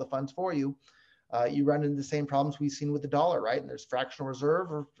custodian to hold the funds for you, you run into the same problems we've seen with the dollar, right? And there's fractional reserve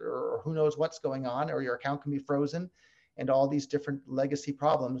or who knows what's going on, or your account can be frozen, and all these different legacy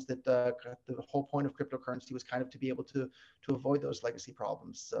problems that the whole point of cryptocurrency was kind of to be able to avoid those legacy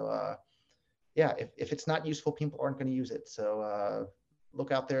problems. So yeah, if it's not useful, people aren't going to use it. So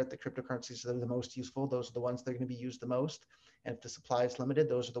look out there at the cryptocurrencies that are the most useful. Those are the ones that are going to be used the most. And if the supply is limited,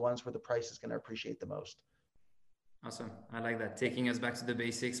 those are the ones where the price is going to appreciate the most. Awesome. I like that. Taking us back to the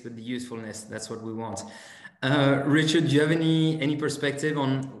basics, but the usefulness, that's what we want. Richard, do you have any perspective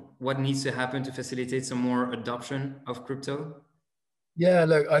on what needs to happen to facilitate some more adoption of crypto? Yeah,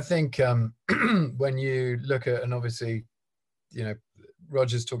 look, I think when you look at, and obviously,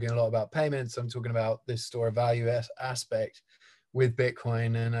 Roger's talking a lot about payments. I'm talking about this store of value aspect with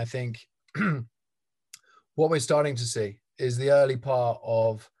Bitcoin. And I think what we're starting to see is the early part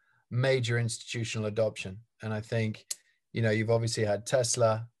of major institutional adoption. And I think, you've obviously had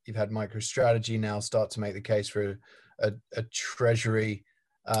Tesla, you've had MicroStrategy now start to make the case for a treasury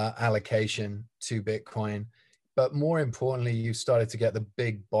allocation to Bitcoin. But more importantly, you've started to get the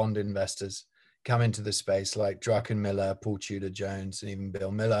big bond investors come into the space, like Druckenmiller, Paul Tudor Jones, and even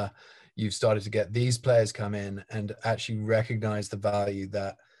Bill Miller. You've started to get these players come in and actually recognize the value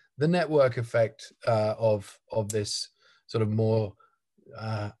that the network effect of this sort of more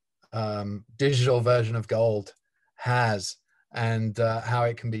digital version of gold has, and how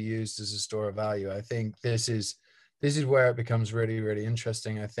it can be used as a store of value. I think this is where it becomes really, really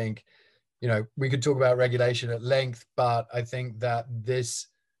interesting. I think, we could talk about regulation at length, but I think that this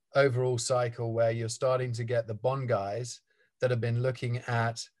overall cycle where you're starting to get the bond guys that have been looking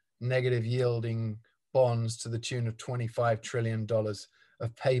at negative yielding bonds to the tune of $25 trillion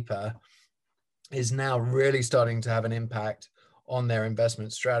of paper is now really starting to have an impact on their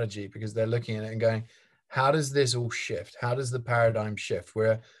investment strategy, because they're looking at it and going, how does this all shift? How does the paradigm shift?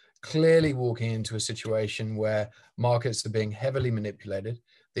 We're clearly walking into a situation where markets are being heavily manipulated.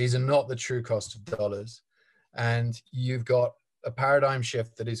 These are not the true cost of dollars. And you've got a paradigm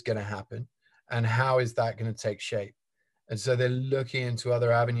shift that is going to happen. And how is that going to take shape? And so they're looking into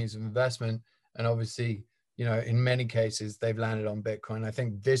other avenues of investment. And obviously, in many cases, they've landed on Bitcoin. I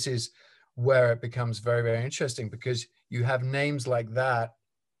think this is where it becomes very, very interesting, because you have names like that,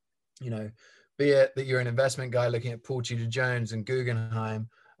 be it that you're an investment guy looking at Paul Tudor Jones and Guggenheim,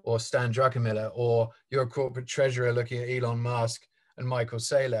 or Stan Druckenmiller, or you're a corporate treasurer looking at Elon Musk and Michael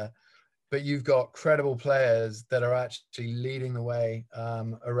Saylor. but you've got credible players that are actually leading the way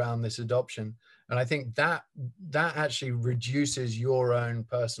around this adoption. And I think that actually reduces your own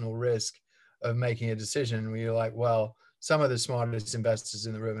personal risk of making a decision where you're like, well, some of the smartest investors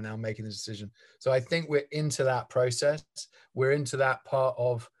in the room are now making the decision. So I think we're into that process. We're into that part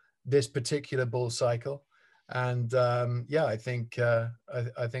of this particular bull cycle. And yeah, I think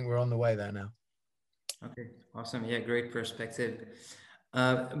we're on the way there now. Okay, awesome. Yeah, great perspective.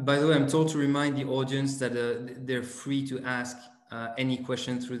 By the way, I'm told to remind the audience that they're free to ask any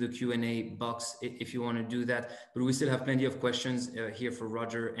question through the Q&A box if you want to do that. But we still have plenty of questions here for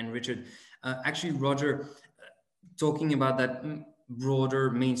Roger and Richard. Actually, Roger, talking about that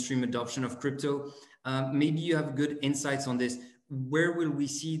broader mainstream adoption of crypto, maybe you have good insights on this. Where will we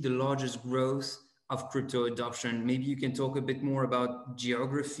see the largest growth of crypto adoption? Maybe you can talk a bit more about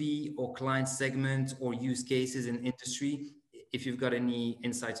geography or client segment or use cases in industry, if you've got any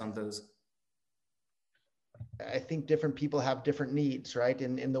insights on those. I think different people have different needs, right?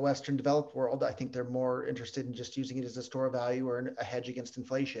 In the Western developed world, I think they're more interested in just using it as a store of value or a hedge against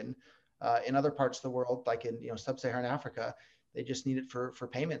inflation. In other parts of the world, like in sub-Saharan Africa, they just need it for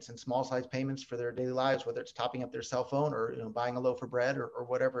payments and small size payments for their daily lives, whether it's topping up their cell phone or buying a loaf of bread or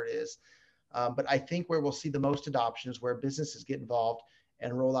whatever it is. But I think where we'll see the most adoption is where businesses get involved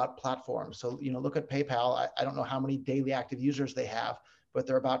and roll out platforms. So look at PayPal. I don't know how many daily active users they have, but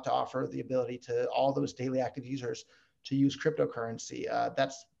they're about to offer the ability to all those daily active users to use cryptocurrency.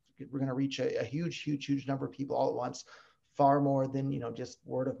 We're going to reach a huge number of people all at once, far more than just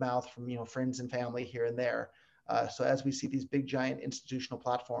word of mouth from friends and family here and there. So as we see these big giant institutional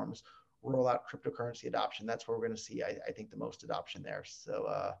platforms roll out cryptocurrency adoption, that's where we're going to see I think the most adoption there.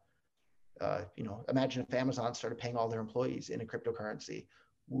 So imagine if Amazon started paying all their employees in a cryptocurrency.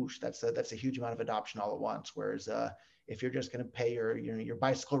 Whoosh, that's a huge amount of adoption all at once. Whereas if you're just going to pay your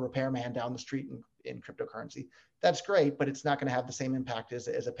bicycle repairman down the street in cryptocurrency, that's great, but it's not going to have the same impact as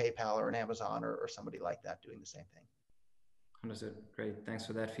a PayPal or an Amazon or somebody like that doing the same thing. Understood. Great. Thanks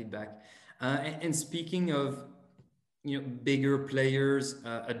for that feedback. And speaking of bigger players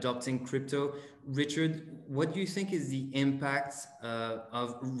adopting crypto, Richard, what do you think is the impact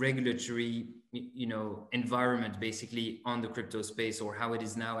of regulatory environment basically on the crypto space, or how it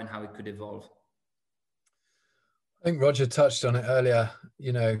is now and how it could evolve? I think Roger touched on it earlier.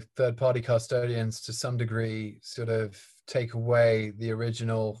 Third-party custodians to some degree sort of take away the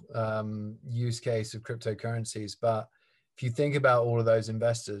original use case of cryptocurrencies. But if you think about all of those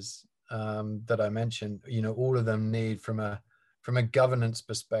investors that I mentioned, all of them need from a governance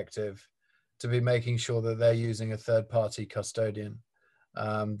perspective to be making sure that they're using a third-party custodian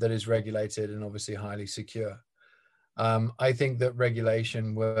that is regulated and obviously highly secure. I think that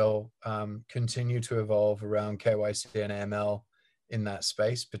regulation will continue to evolve around KYC and AML in that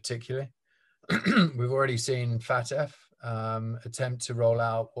space, particularly. We've already seen FATF attempt to roll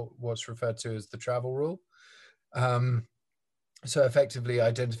out what's referred to as the travel rule. So effectively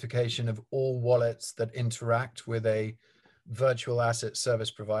identification of all wallets that interact with a virtual asset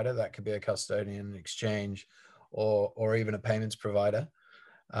service provider. That could be a custodian, exchange, or even a payments provider.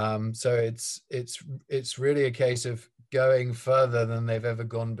 So it's really a case of going further than they've ever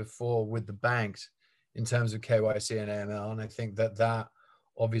gone before with the banks in terms of KYC and AML. And I think that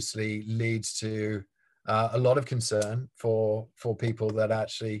obviously leads to a lot of concern for people that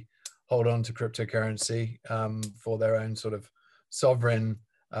actually hold on to cryptocurrency for their own sort of sovereign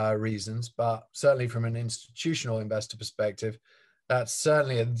reasons. But certainly from an institutional investor perspective, that's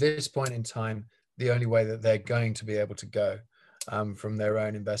certainly at this point in time the only way that they're going to be able to go from their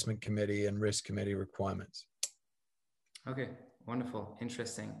own investment committee and risk committee requirements. Okay, wonderful,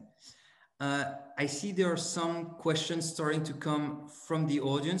 interesting. I see there are some questions starting to come from the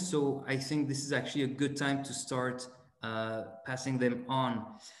audience, so I think this is actually a good time to start passing them on.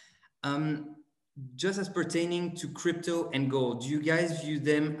 Just as pertaining to crypto and gold, do you guys view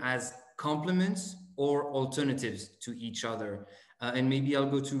them as complements or alternatives to each other? And maybe I'll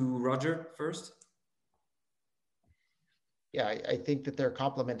go to Roger first. Yeah, I think that they're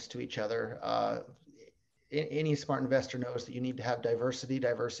complements to each other. Any smart investor knows that you need to have diversity.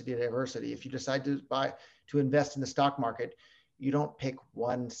 If you decide to invest in the stock market, you don't pick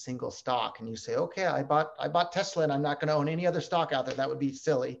one single stock and you say, okay, I bought Tesla and I'm not going to own any other stock out there. That would be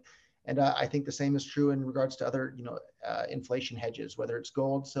silly. And I think the same is true in regards to other, inflation hedges, whether it's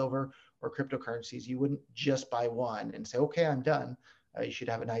gold, silver, or cryptocurrencies. You wouldn't just buy one and say, okay, I'm done. You should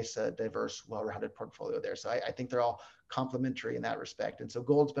have a nice, diverse, well-rounded portfolio there. So I think they're all complementary in that respect. And so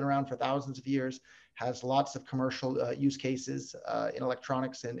gold's been around for thousands of years, has lots of commercial use cases in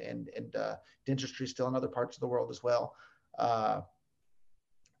electronics and dentistry still in other parts of the world as well.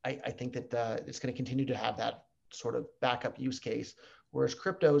 I think that it's going to continue to have that sort of backup use case. Whereas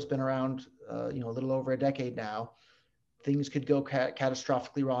crypto has been around, a little over a decade now. Things could go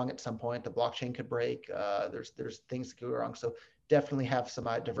catastrophically wrong at some point. The blockchain could break. There's things that could go wrong. So definitely have some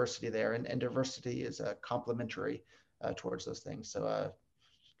diversity there, and diversity is complementary towards those things. So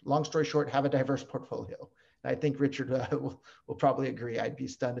long story short, have a diverse portfolio. And I think Richard will probably agree. I'd be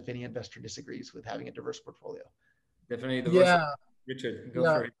stunned if any investor disagrees with having a diverse portportfolio. Definitely. Richard, go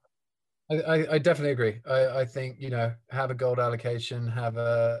for it. I definitely agree. I think, have a gold allocation, have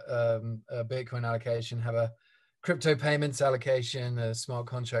a Bitcoin allocation, have a crypto payments allocation, a smart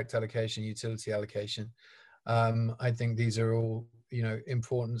contract allocation, utility allocation. I think these are all,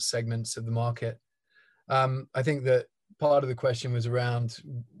 important segments of the market. I think that part of the question was around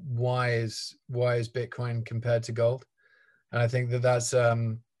why is Bitcoin compared to gold? And I think that's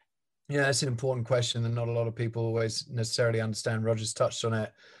that's an important question that not a lot of people always necessarily understand. Roger's touched on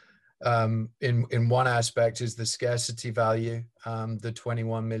it. In one aspect is the scarcity value, the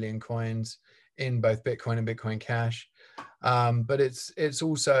 21 million coins in both Bitcoin and Bitcoin Cash. But it's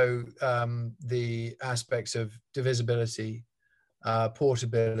also the aspects of divisibility,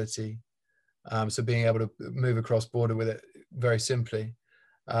 portability, so being able to move across border with it very simply.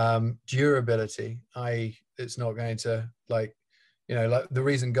 Durability, it's not going to like the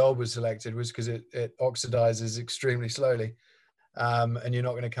reason gold was selected was because it oxidizes extremely slowly. And you're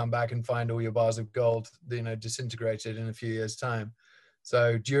not going to come back and find all your bars of gold, disintegrated in a few years' time.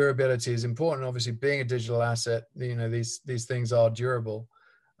 So durability is important. Obviously, being a digital asset, these things are durable.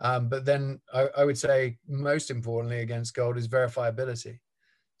 But then I would say most importantly against gold is verifiability.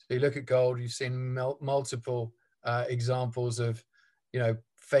 So you look at gold, you've seen multiple examples of,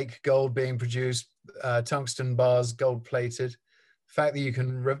 fake gold being produced, tungsten bars, gold plated. The fact that you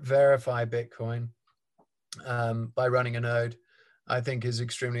can verify Bitcoin by running a node, I think is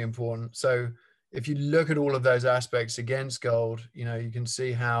extremely important. So if you look at all of those aspects against gold, you can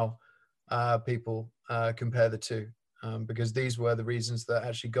see how people compare the two, because these were the reasons that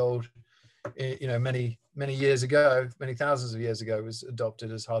actually gold, many years ago, many thousands of years ago, was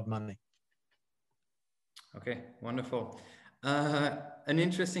adopted as hard money. Okay, wonderful. An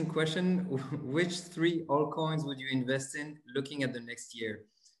interesting question. Which 3 altcoins would you invest in looking at the next year?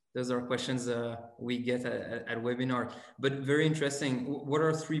 Those are questions we get at webinar, but very interesting. What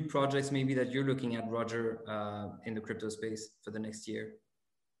are 3 projects maybe that you're looking at, Roger, in the crypto space for the next year?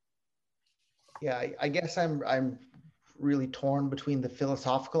 Yeah, I guess I'm really torn between the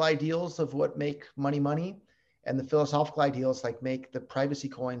philosophical ideals of what make money and the philosophical ideals like make the privacy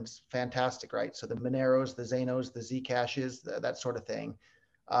coins fantastic, right? So the Moneros, the Xanos, the Zcashes, that sort of thing.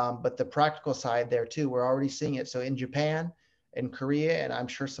 But the practical side there too, we're already seeing it. So in Japan, in Korea, and I'm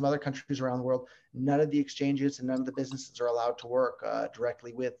sure some other countries around the world, none of the exchanges and none of the businesses are allowed to work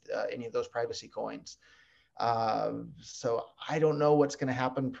directly with any of those privacy coins. So I don't know what's going to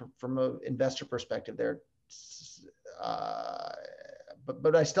happen from an investor perspective there.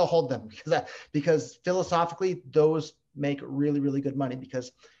 But I still hold them because philosophically, those make really, really good money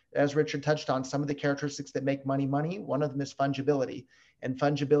because as Richard touched on, some of the characteristics that make money, one of them is fungibility. And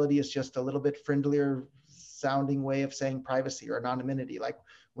fungibility is just a little bit friendlier sounding way of saying privacy or anonymity. Like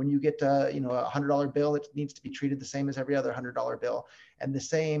when you get a $100 bill, it needs to be treated the same as every other $100 bill. And the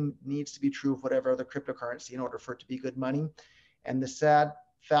same needs to be true of whatever other cryptocurrency in order for it to be good money. And the sad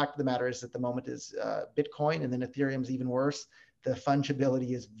fact of the matter is at the moment is Bitcoin, and then Ethereum's even worse. The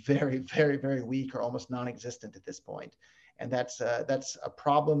fungibility is very, very, very weak or almost non-existent at this point. And that's a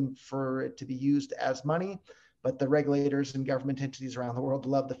problem for it to be used as money. But the regulators and government entities around the world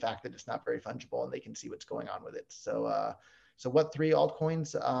love the fact that it's not very fungible and they can see what's going on with it. So, so what 3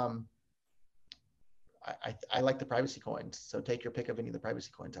 altcoins? I like the privacy coins. So take your pick of any of the privacy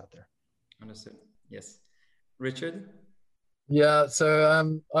coins out there. Understood. Yes. Richard? Yeah.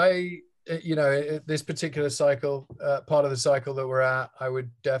 So this particular cycle, part of the cycle that we're at, I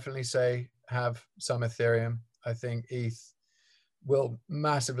would definitely say have some Ethereum. I think ETH will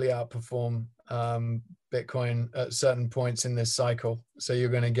massively outperform Bitcoin at certain points in this cycle. So you're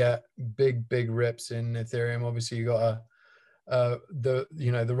going to get big rips in Ethereum. Obviously, you got the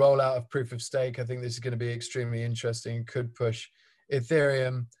rollout of proof of stake. I think this is going to be extremely interesting. Could push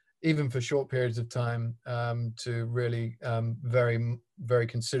Ethereum even for short periods of time to really very, very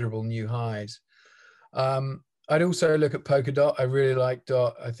considerable new highs. I'd also look at Polkadot. I really like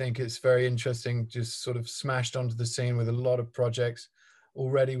DOT. I think it's very interesting, just sort of smashed onto the scene with a lot of projects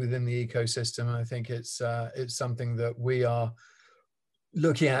already within the ecosystem. I think it's something that we are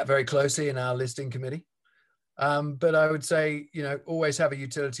looking at very closely in our listing committee. But I would say, always have a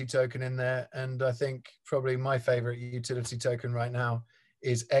utility token in there. And I think probably my favorite utility token right now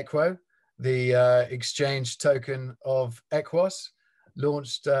is Equo, the exchange token of Equos,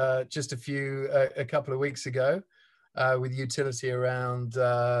 launched just a couple of weeks ago with utility around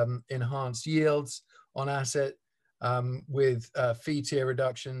enhanced yields on asset with fee tier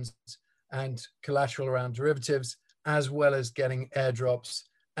reductions and collateral around derivatives, as well as getting airdrops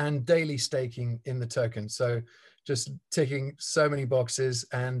and daily staking in the token. So just ticking so many boxes,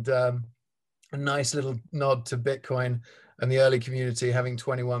 and a nice little nod to Bitcoin and the early community having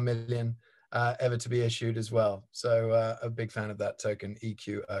 21 million ever to be issued as well. So a big fan of that token,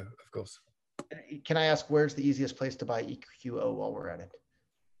 EQO, of course. Can I ask, where's the easiest place to buy EQO while we're at it?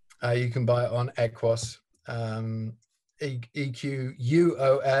 You can buy it on Equos,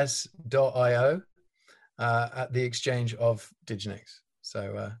 EQUOS.io, at the exchange of Diginex.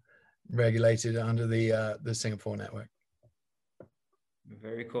 So regulated under the Singapore network.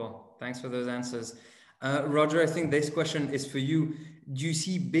 Very cool. Thanks for those answers. Roger, I think this question is for you. Do you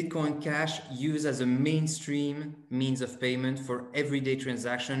see Bitcoin Cash used as a mainstream means of payment for everyday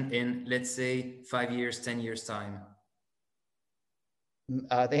transaction in, let's say, 5 years, 10 years time?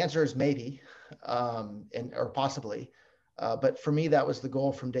 The answer is maybe, or possibly. But for me, that was the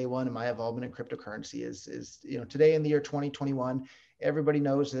goal from day one in my involvement in cryptocurrency is today in the year 2021, everybody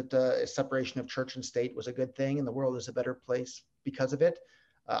knows that separation of church and state was a good thing and the world is a better place because of it.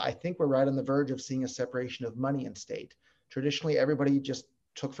 I think we're right on the verge of seeing a separation of money and state. Traditionally, everybody just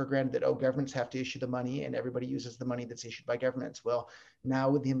took for granted that, governments have to issue the money and everybody uses the money that's issued by governments. Well, now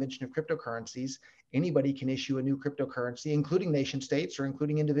with the invention of cryptocurrencies, anybody can issue a new cryptocurrency, including nation states or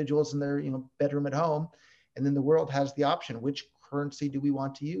including individuals in their bedroom at home. And then the world has the option, which currency do we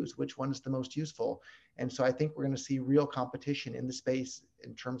want to use? Which one is the most useful? And so I think we're going to see real competition in the space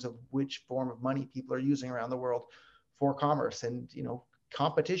in terms of which form of money people are using around the world for commerce. And,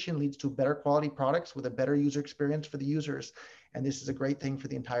 competition leads to better quality products with a better user experience for the users. And this is a great thing for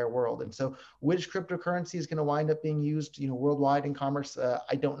the entire world. And so which cryptocurrency is going to wind up being used, worldwide in commerce?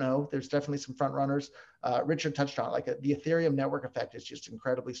 I don't know. There's definitely some front runners. Richard touched on it, the Ethereum network effect is just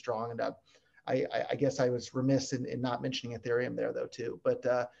incredibly strong. And I guess I was remiss in not mentioning Ethereum there though too. But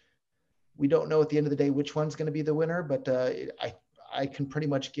we don't know at the end of the day which one's going to be the winner. But I can pretty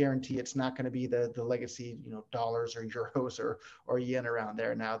much guarantee it's not going to be the legacy, dollars or euros or yen around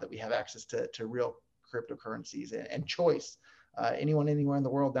there now that we have access to real cryptocurrencies and choice. Anyone anywhere in the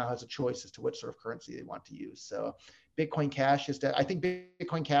world now has a choice as to which sort of currency they want to use. So Bitcoin Cash I think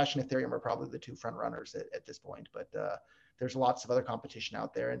Bitcoin Cash and Ethereum are probably the two front runners at this point, but there's lots of other competition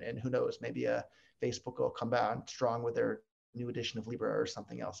out there, and who knows, maybe Facebook will come out strong with their new edition of Libra or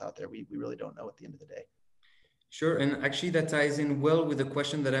something else out there. We really don't know at the end of the day. Sure, and actually that ties in well with the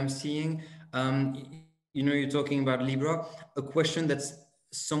question that I'm seeing. You're talking about Libra, a question that's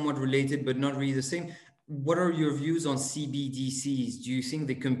somewhat related but not really the same. What are your views on CBDCs? Do you think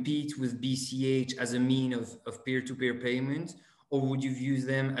they compete with BCH as a mean of peer-to-peer payment, or would you view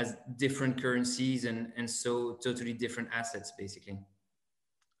them as different currencies and so totally different assets, basically?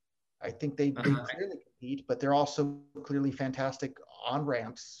 I think they clearly compete, but they're also clearly fantastic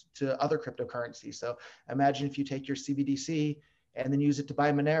on-ramps to other cryptocurrencies. So imagine if you take your CBDC and then use it to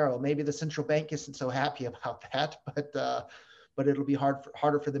buy Monero. Maybe the central bank isn't so happy about that, but it'll be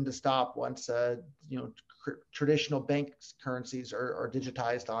harder for them to stop once traditional bank currencies are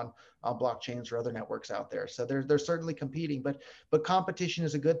digitized on blockchains or other networks out there. So they're certainly competing, but competition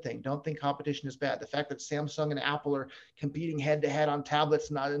is a good thing. Don't think competition is bad. The fact that Samsung and Apple are competing head to head on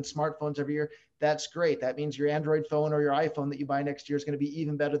tablets, not in smartphones every year, that's great. That means your Android phone or your iPhone that you buy next year is going to be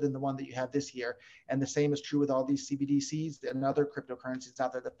even better than the one that you have this year. And the same is true with all these CBDCs and other cryptocurrencies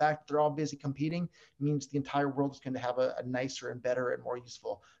out there. The fact that they're all busy competing means the entire world is going to have a nicer and better and more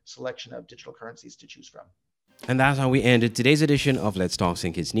useful selection of digital currencies to choose from. And that's how we ended today's edition of Let's Talk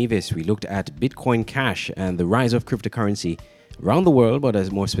St. Kitts Nevis. We looked at Bitcoin Cash and the rise of cryptocurrency around the world, but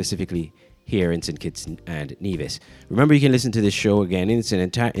as more specifically here in St. Kitts and Nevis. Remember, you can listen to this show again in its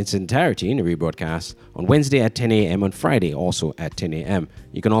entirety in a rebroadcast on Wednesday at 10 a.m. on Friday, also at 10 a.m.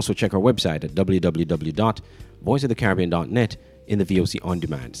 You can also check our website at www.voiceofthecaribbean.net in the VOC On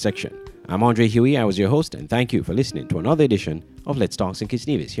Demand section. I'm Andre Huey. I was your host, and thank you for listening to another edition of Let's Talk St. Kitts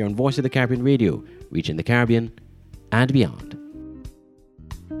Nevis here on Voice of the Caribbean Radio, reaching the Caribbean and beyond.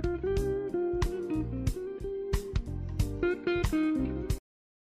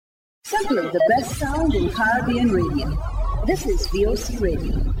 Simply the best sound in Caribbean radio. This is VOC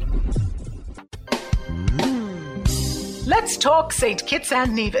Radio. Let's Talk St. Kitts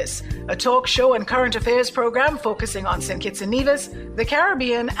and Nevis, a talk show and current affairs program focusing on St. Kitts and Nevis, the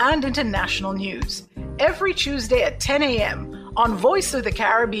Caribbean, and international news. Every Tuesday at 10 a.m. on Voice of the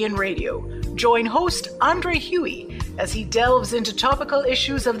Caribbean Radio. Join host Andre Huey as he delves into topical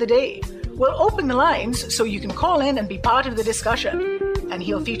issues of the day. We'll open the lines so you can call in and be part of the discussion. And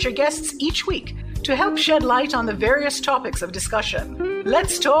he'll feature guests each week to help shed light on the various topics of discussion.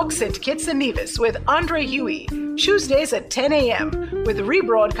 Let's talk St. Kitts and Nevis with Andre Huey, Tuesdays at 10 a.m., with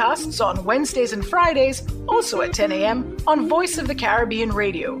rebroadcasts on Wednesdays and Fridays, also at 10 a.m. on Voice of the Caribbean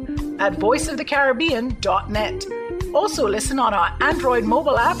Radio at voiceofthecaribbean.net. Also listen on our Android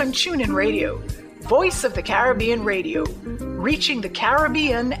mobile app and TuneIn Radio. Voice of the Caribbean Radio, reaching the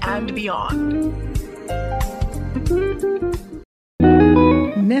Caribbean and beyond.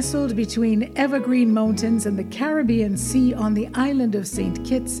 Nestled between evergreen mountains and the Caribbean Sea on the island of St.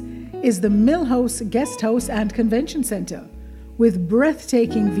 Kitts is the Millhouse Guest House and Convention Center. With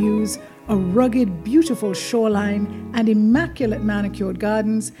breathtaking views, a rugged, beautiful shoreline, and immaculate manicured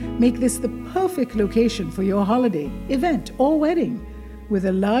gardens make this the perfect location for your holiday, event, or wedding. With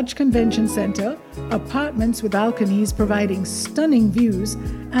a large convention center, apartments with balconies providing stunning views,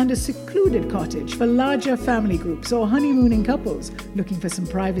 and a secluded cottage for larger family groups or honeymooning couples looking for some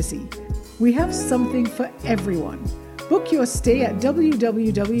privacy. We have something for everyone. Book your stay at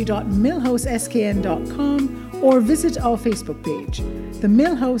www.millhouseskn.com or visit our Facebook page, the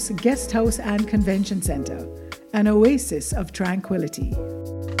Millhouse Guest House and Convention Center, an oasis of tranquility.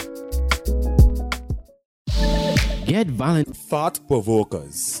 Get violent. Thought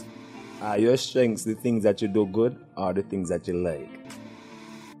provokers. Are your strengths the things that you do good or the things that you like?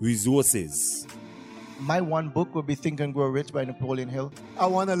 Resources. My one book would be Think and Grow Rich by Napoleon Hill. I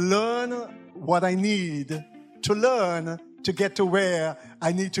want to learn what I need to learn to get to where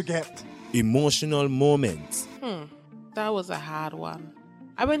I need to get. Emotional moments. That was a hard one.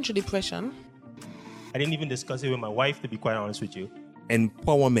 I went through depression. I didn't even discuss it with my wife, to be quite honest with you.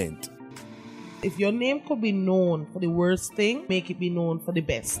 Empowerment. If your name could be known for the worst thing, make it be known for the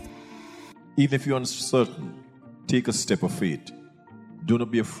best. Even if you're uncertain, take a step of faith. Do not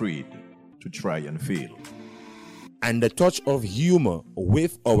be afraid to try and fail. And a touch of humor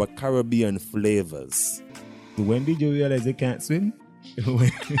with our Caribbean flavors. When did you realize you can't swim?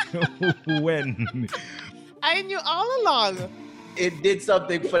 When? I knew all along. It did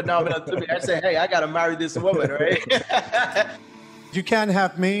something phenomenal to me. I said, hey, I got to marry this woman, right? You can't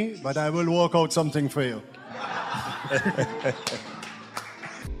have me, but I will work out something for you.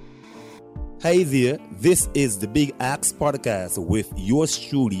 Hey there, this is the Big Axe Podcast with yours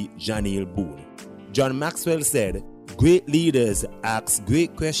truly, Janiel Boone. John Maxwell said, great leaders ask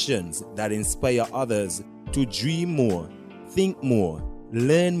great questions that inspire others to dream more, think more,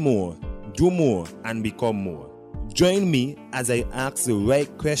 learn more, do more, and become more. Join me as I ask the right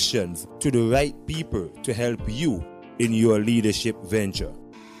questions to the right people to help you in your leadership venture.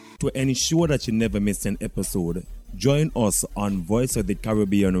 To ensure that you never miss an episode, join us on Voice of the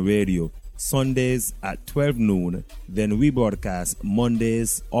Caribbean Radio Sundays at 12 noon, then we broadcast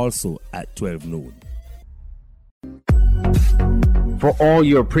Mondays also at 12 noon. For all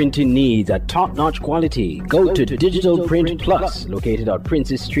your printing needs at top-notch quality, go to Digital Print Plus, located on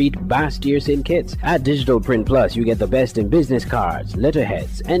Princess Street, Bastyr, St. Kitts. At Digital Print Plus, you get the best in business cards,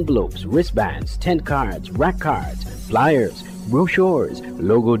 letterheads, envelopes, wristbands, tent cards, rack cards, flyers, brochures,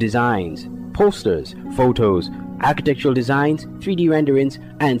 logo designs, posters, photos, architectural designs, 3D renderings,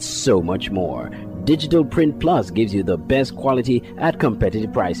 and so much more. Digital Print Plus gives you the best quality at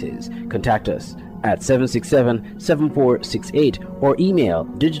competitive prices. Contact us at 767-7468 or email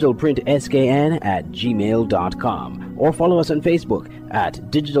digitalprintskn@gmail.com or follow us on Facebook at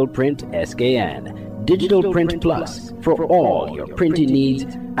digitalprintskn. Digital Print Plus for all your printing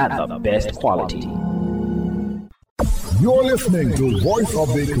needs at the best quality. You're listening to Voice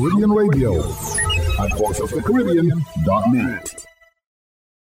of the Caribbean Radio at voiceofthecaribbean.net.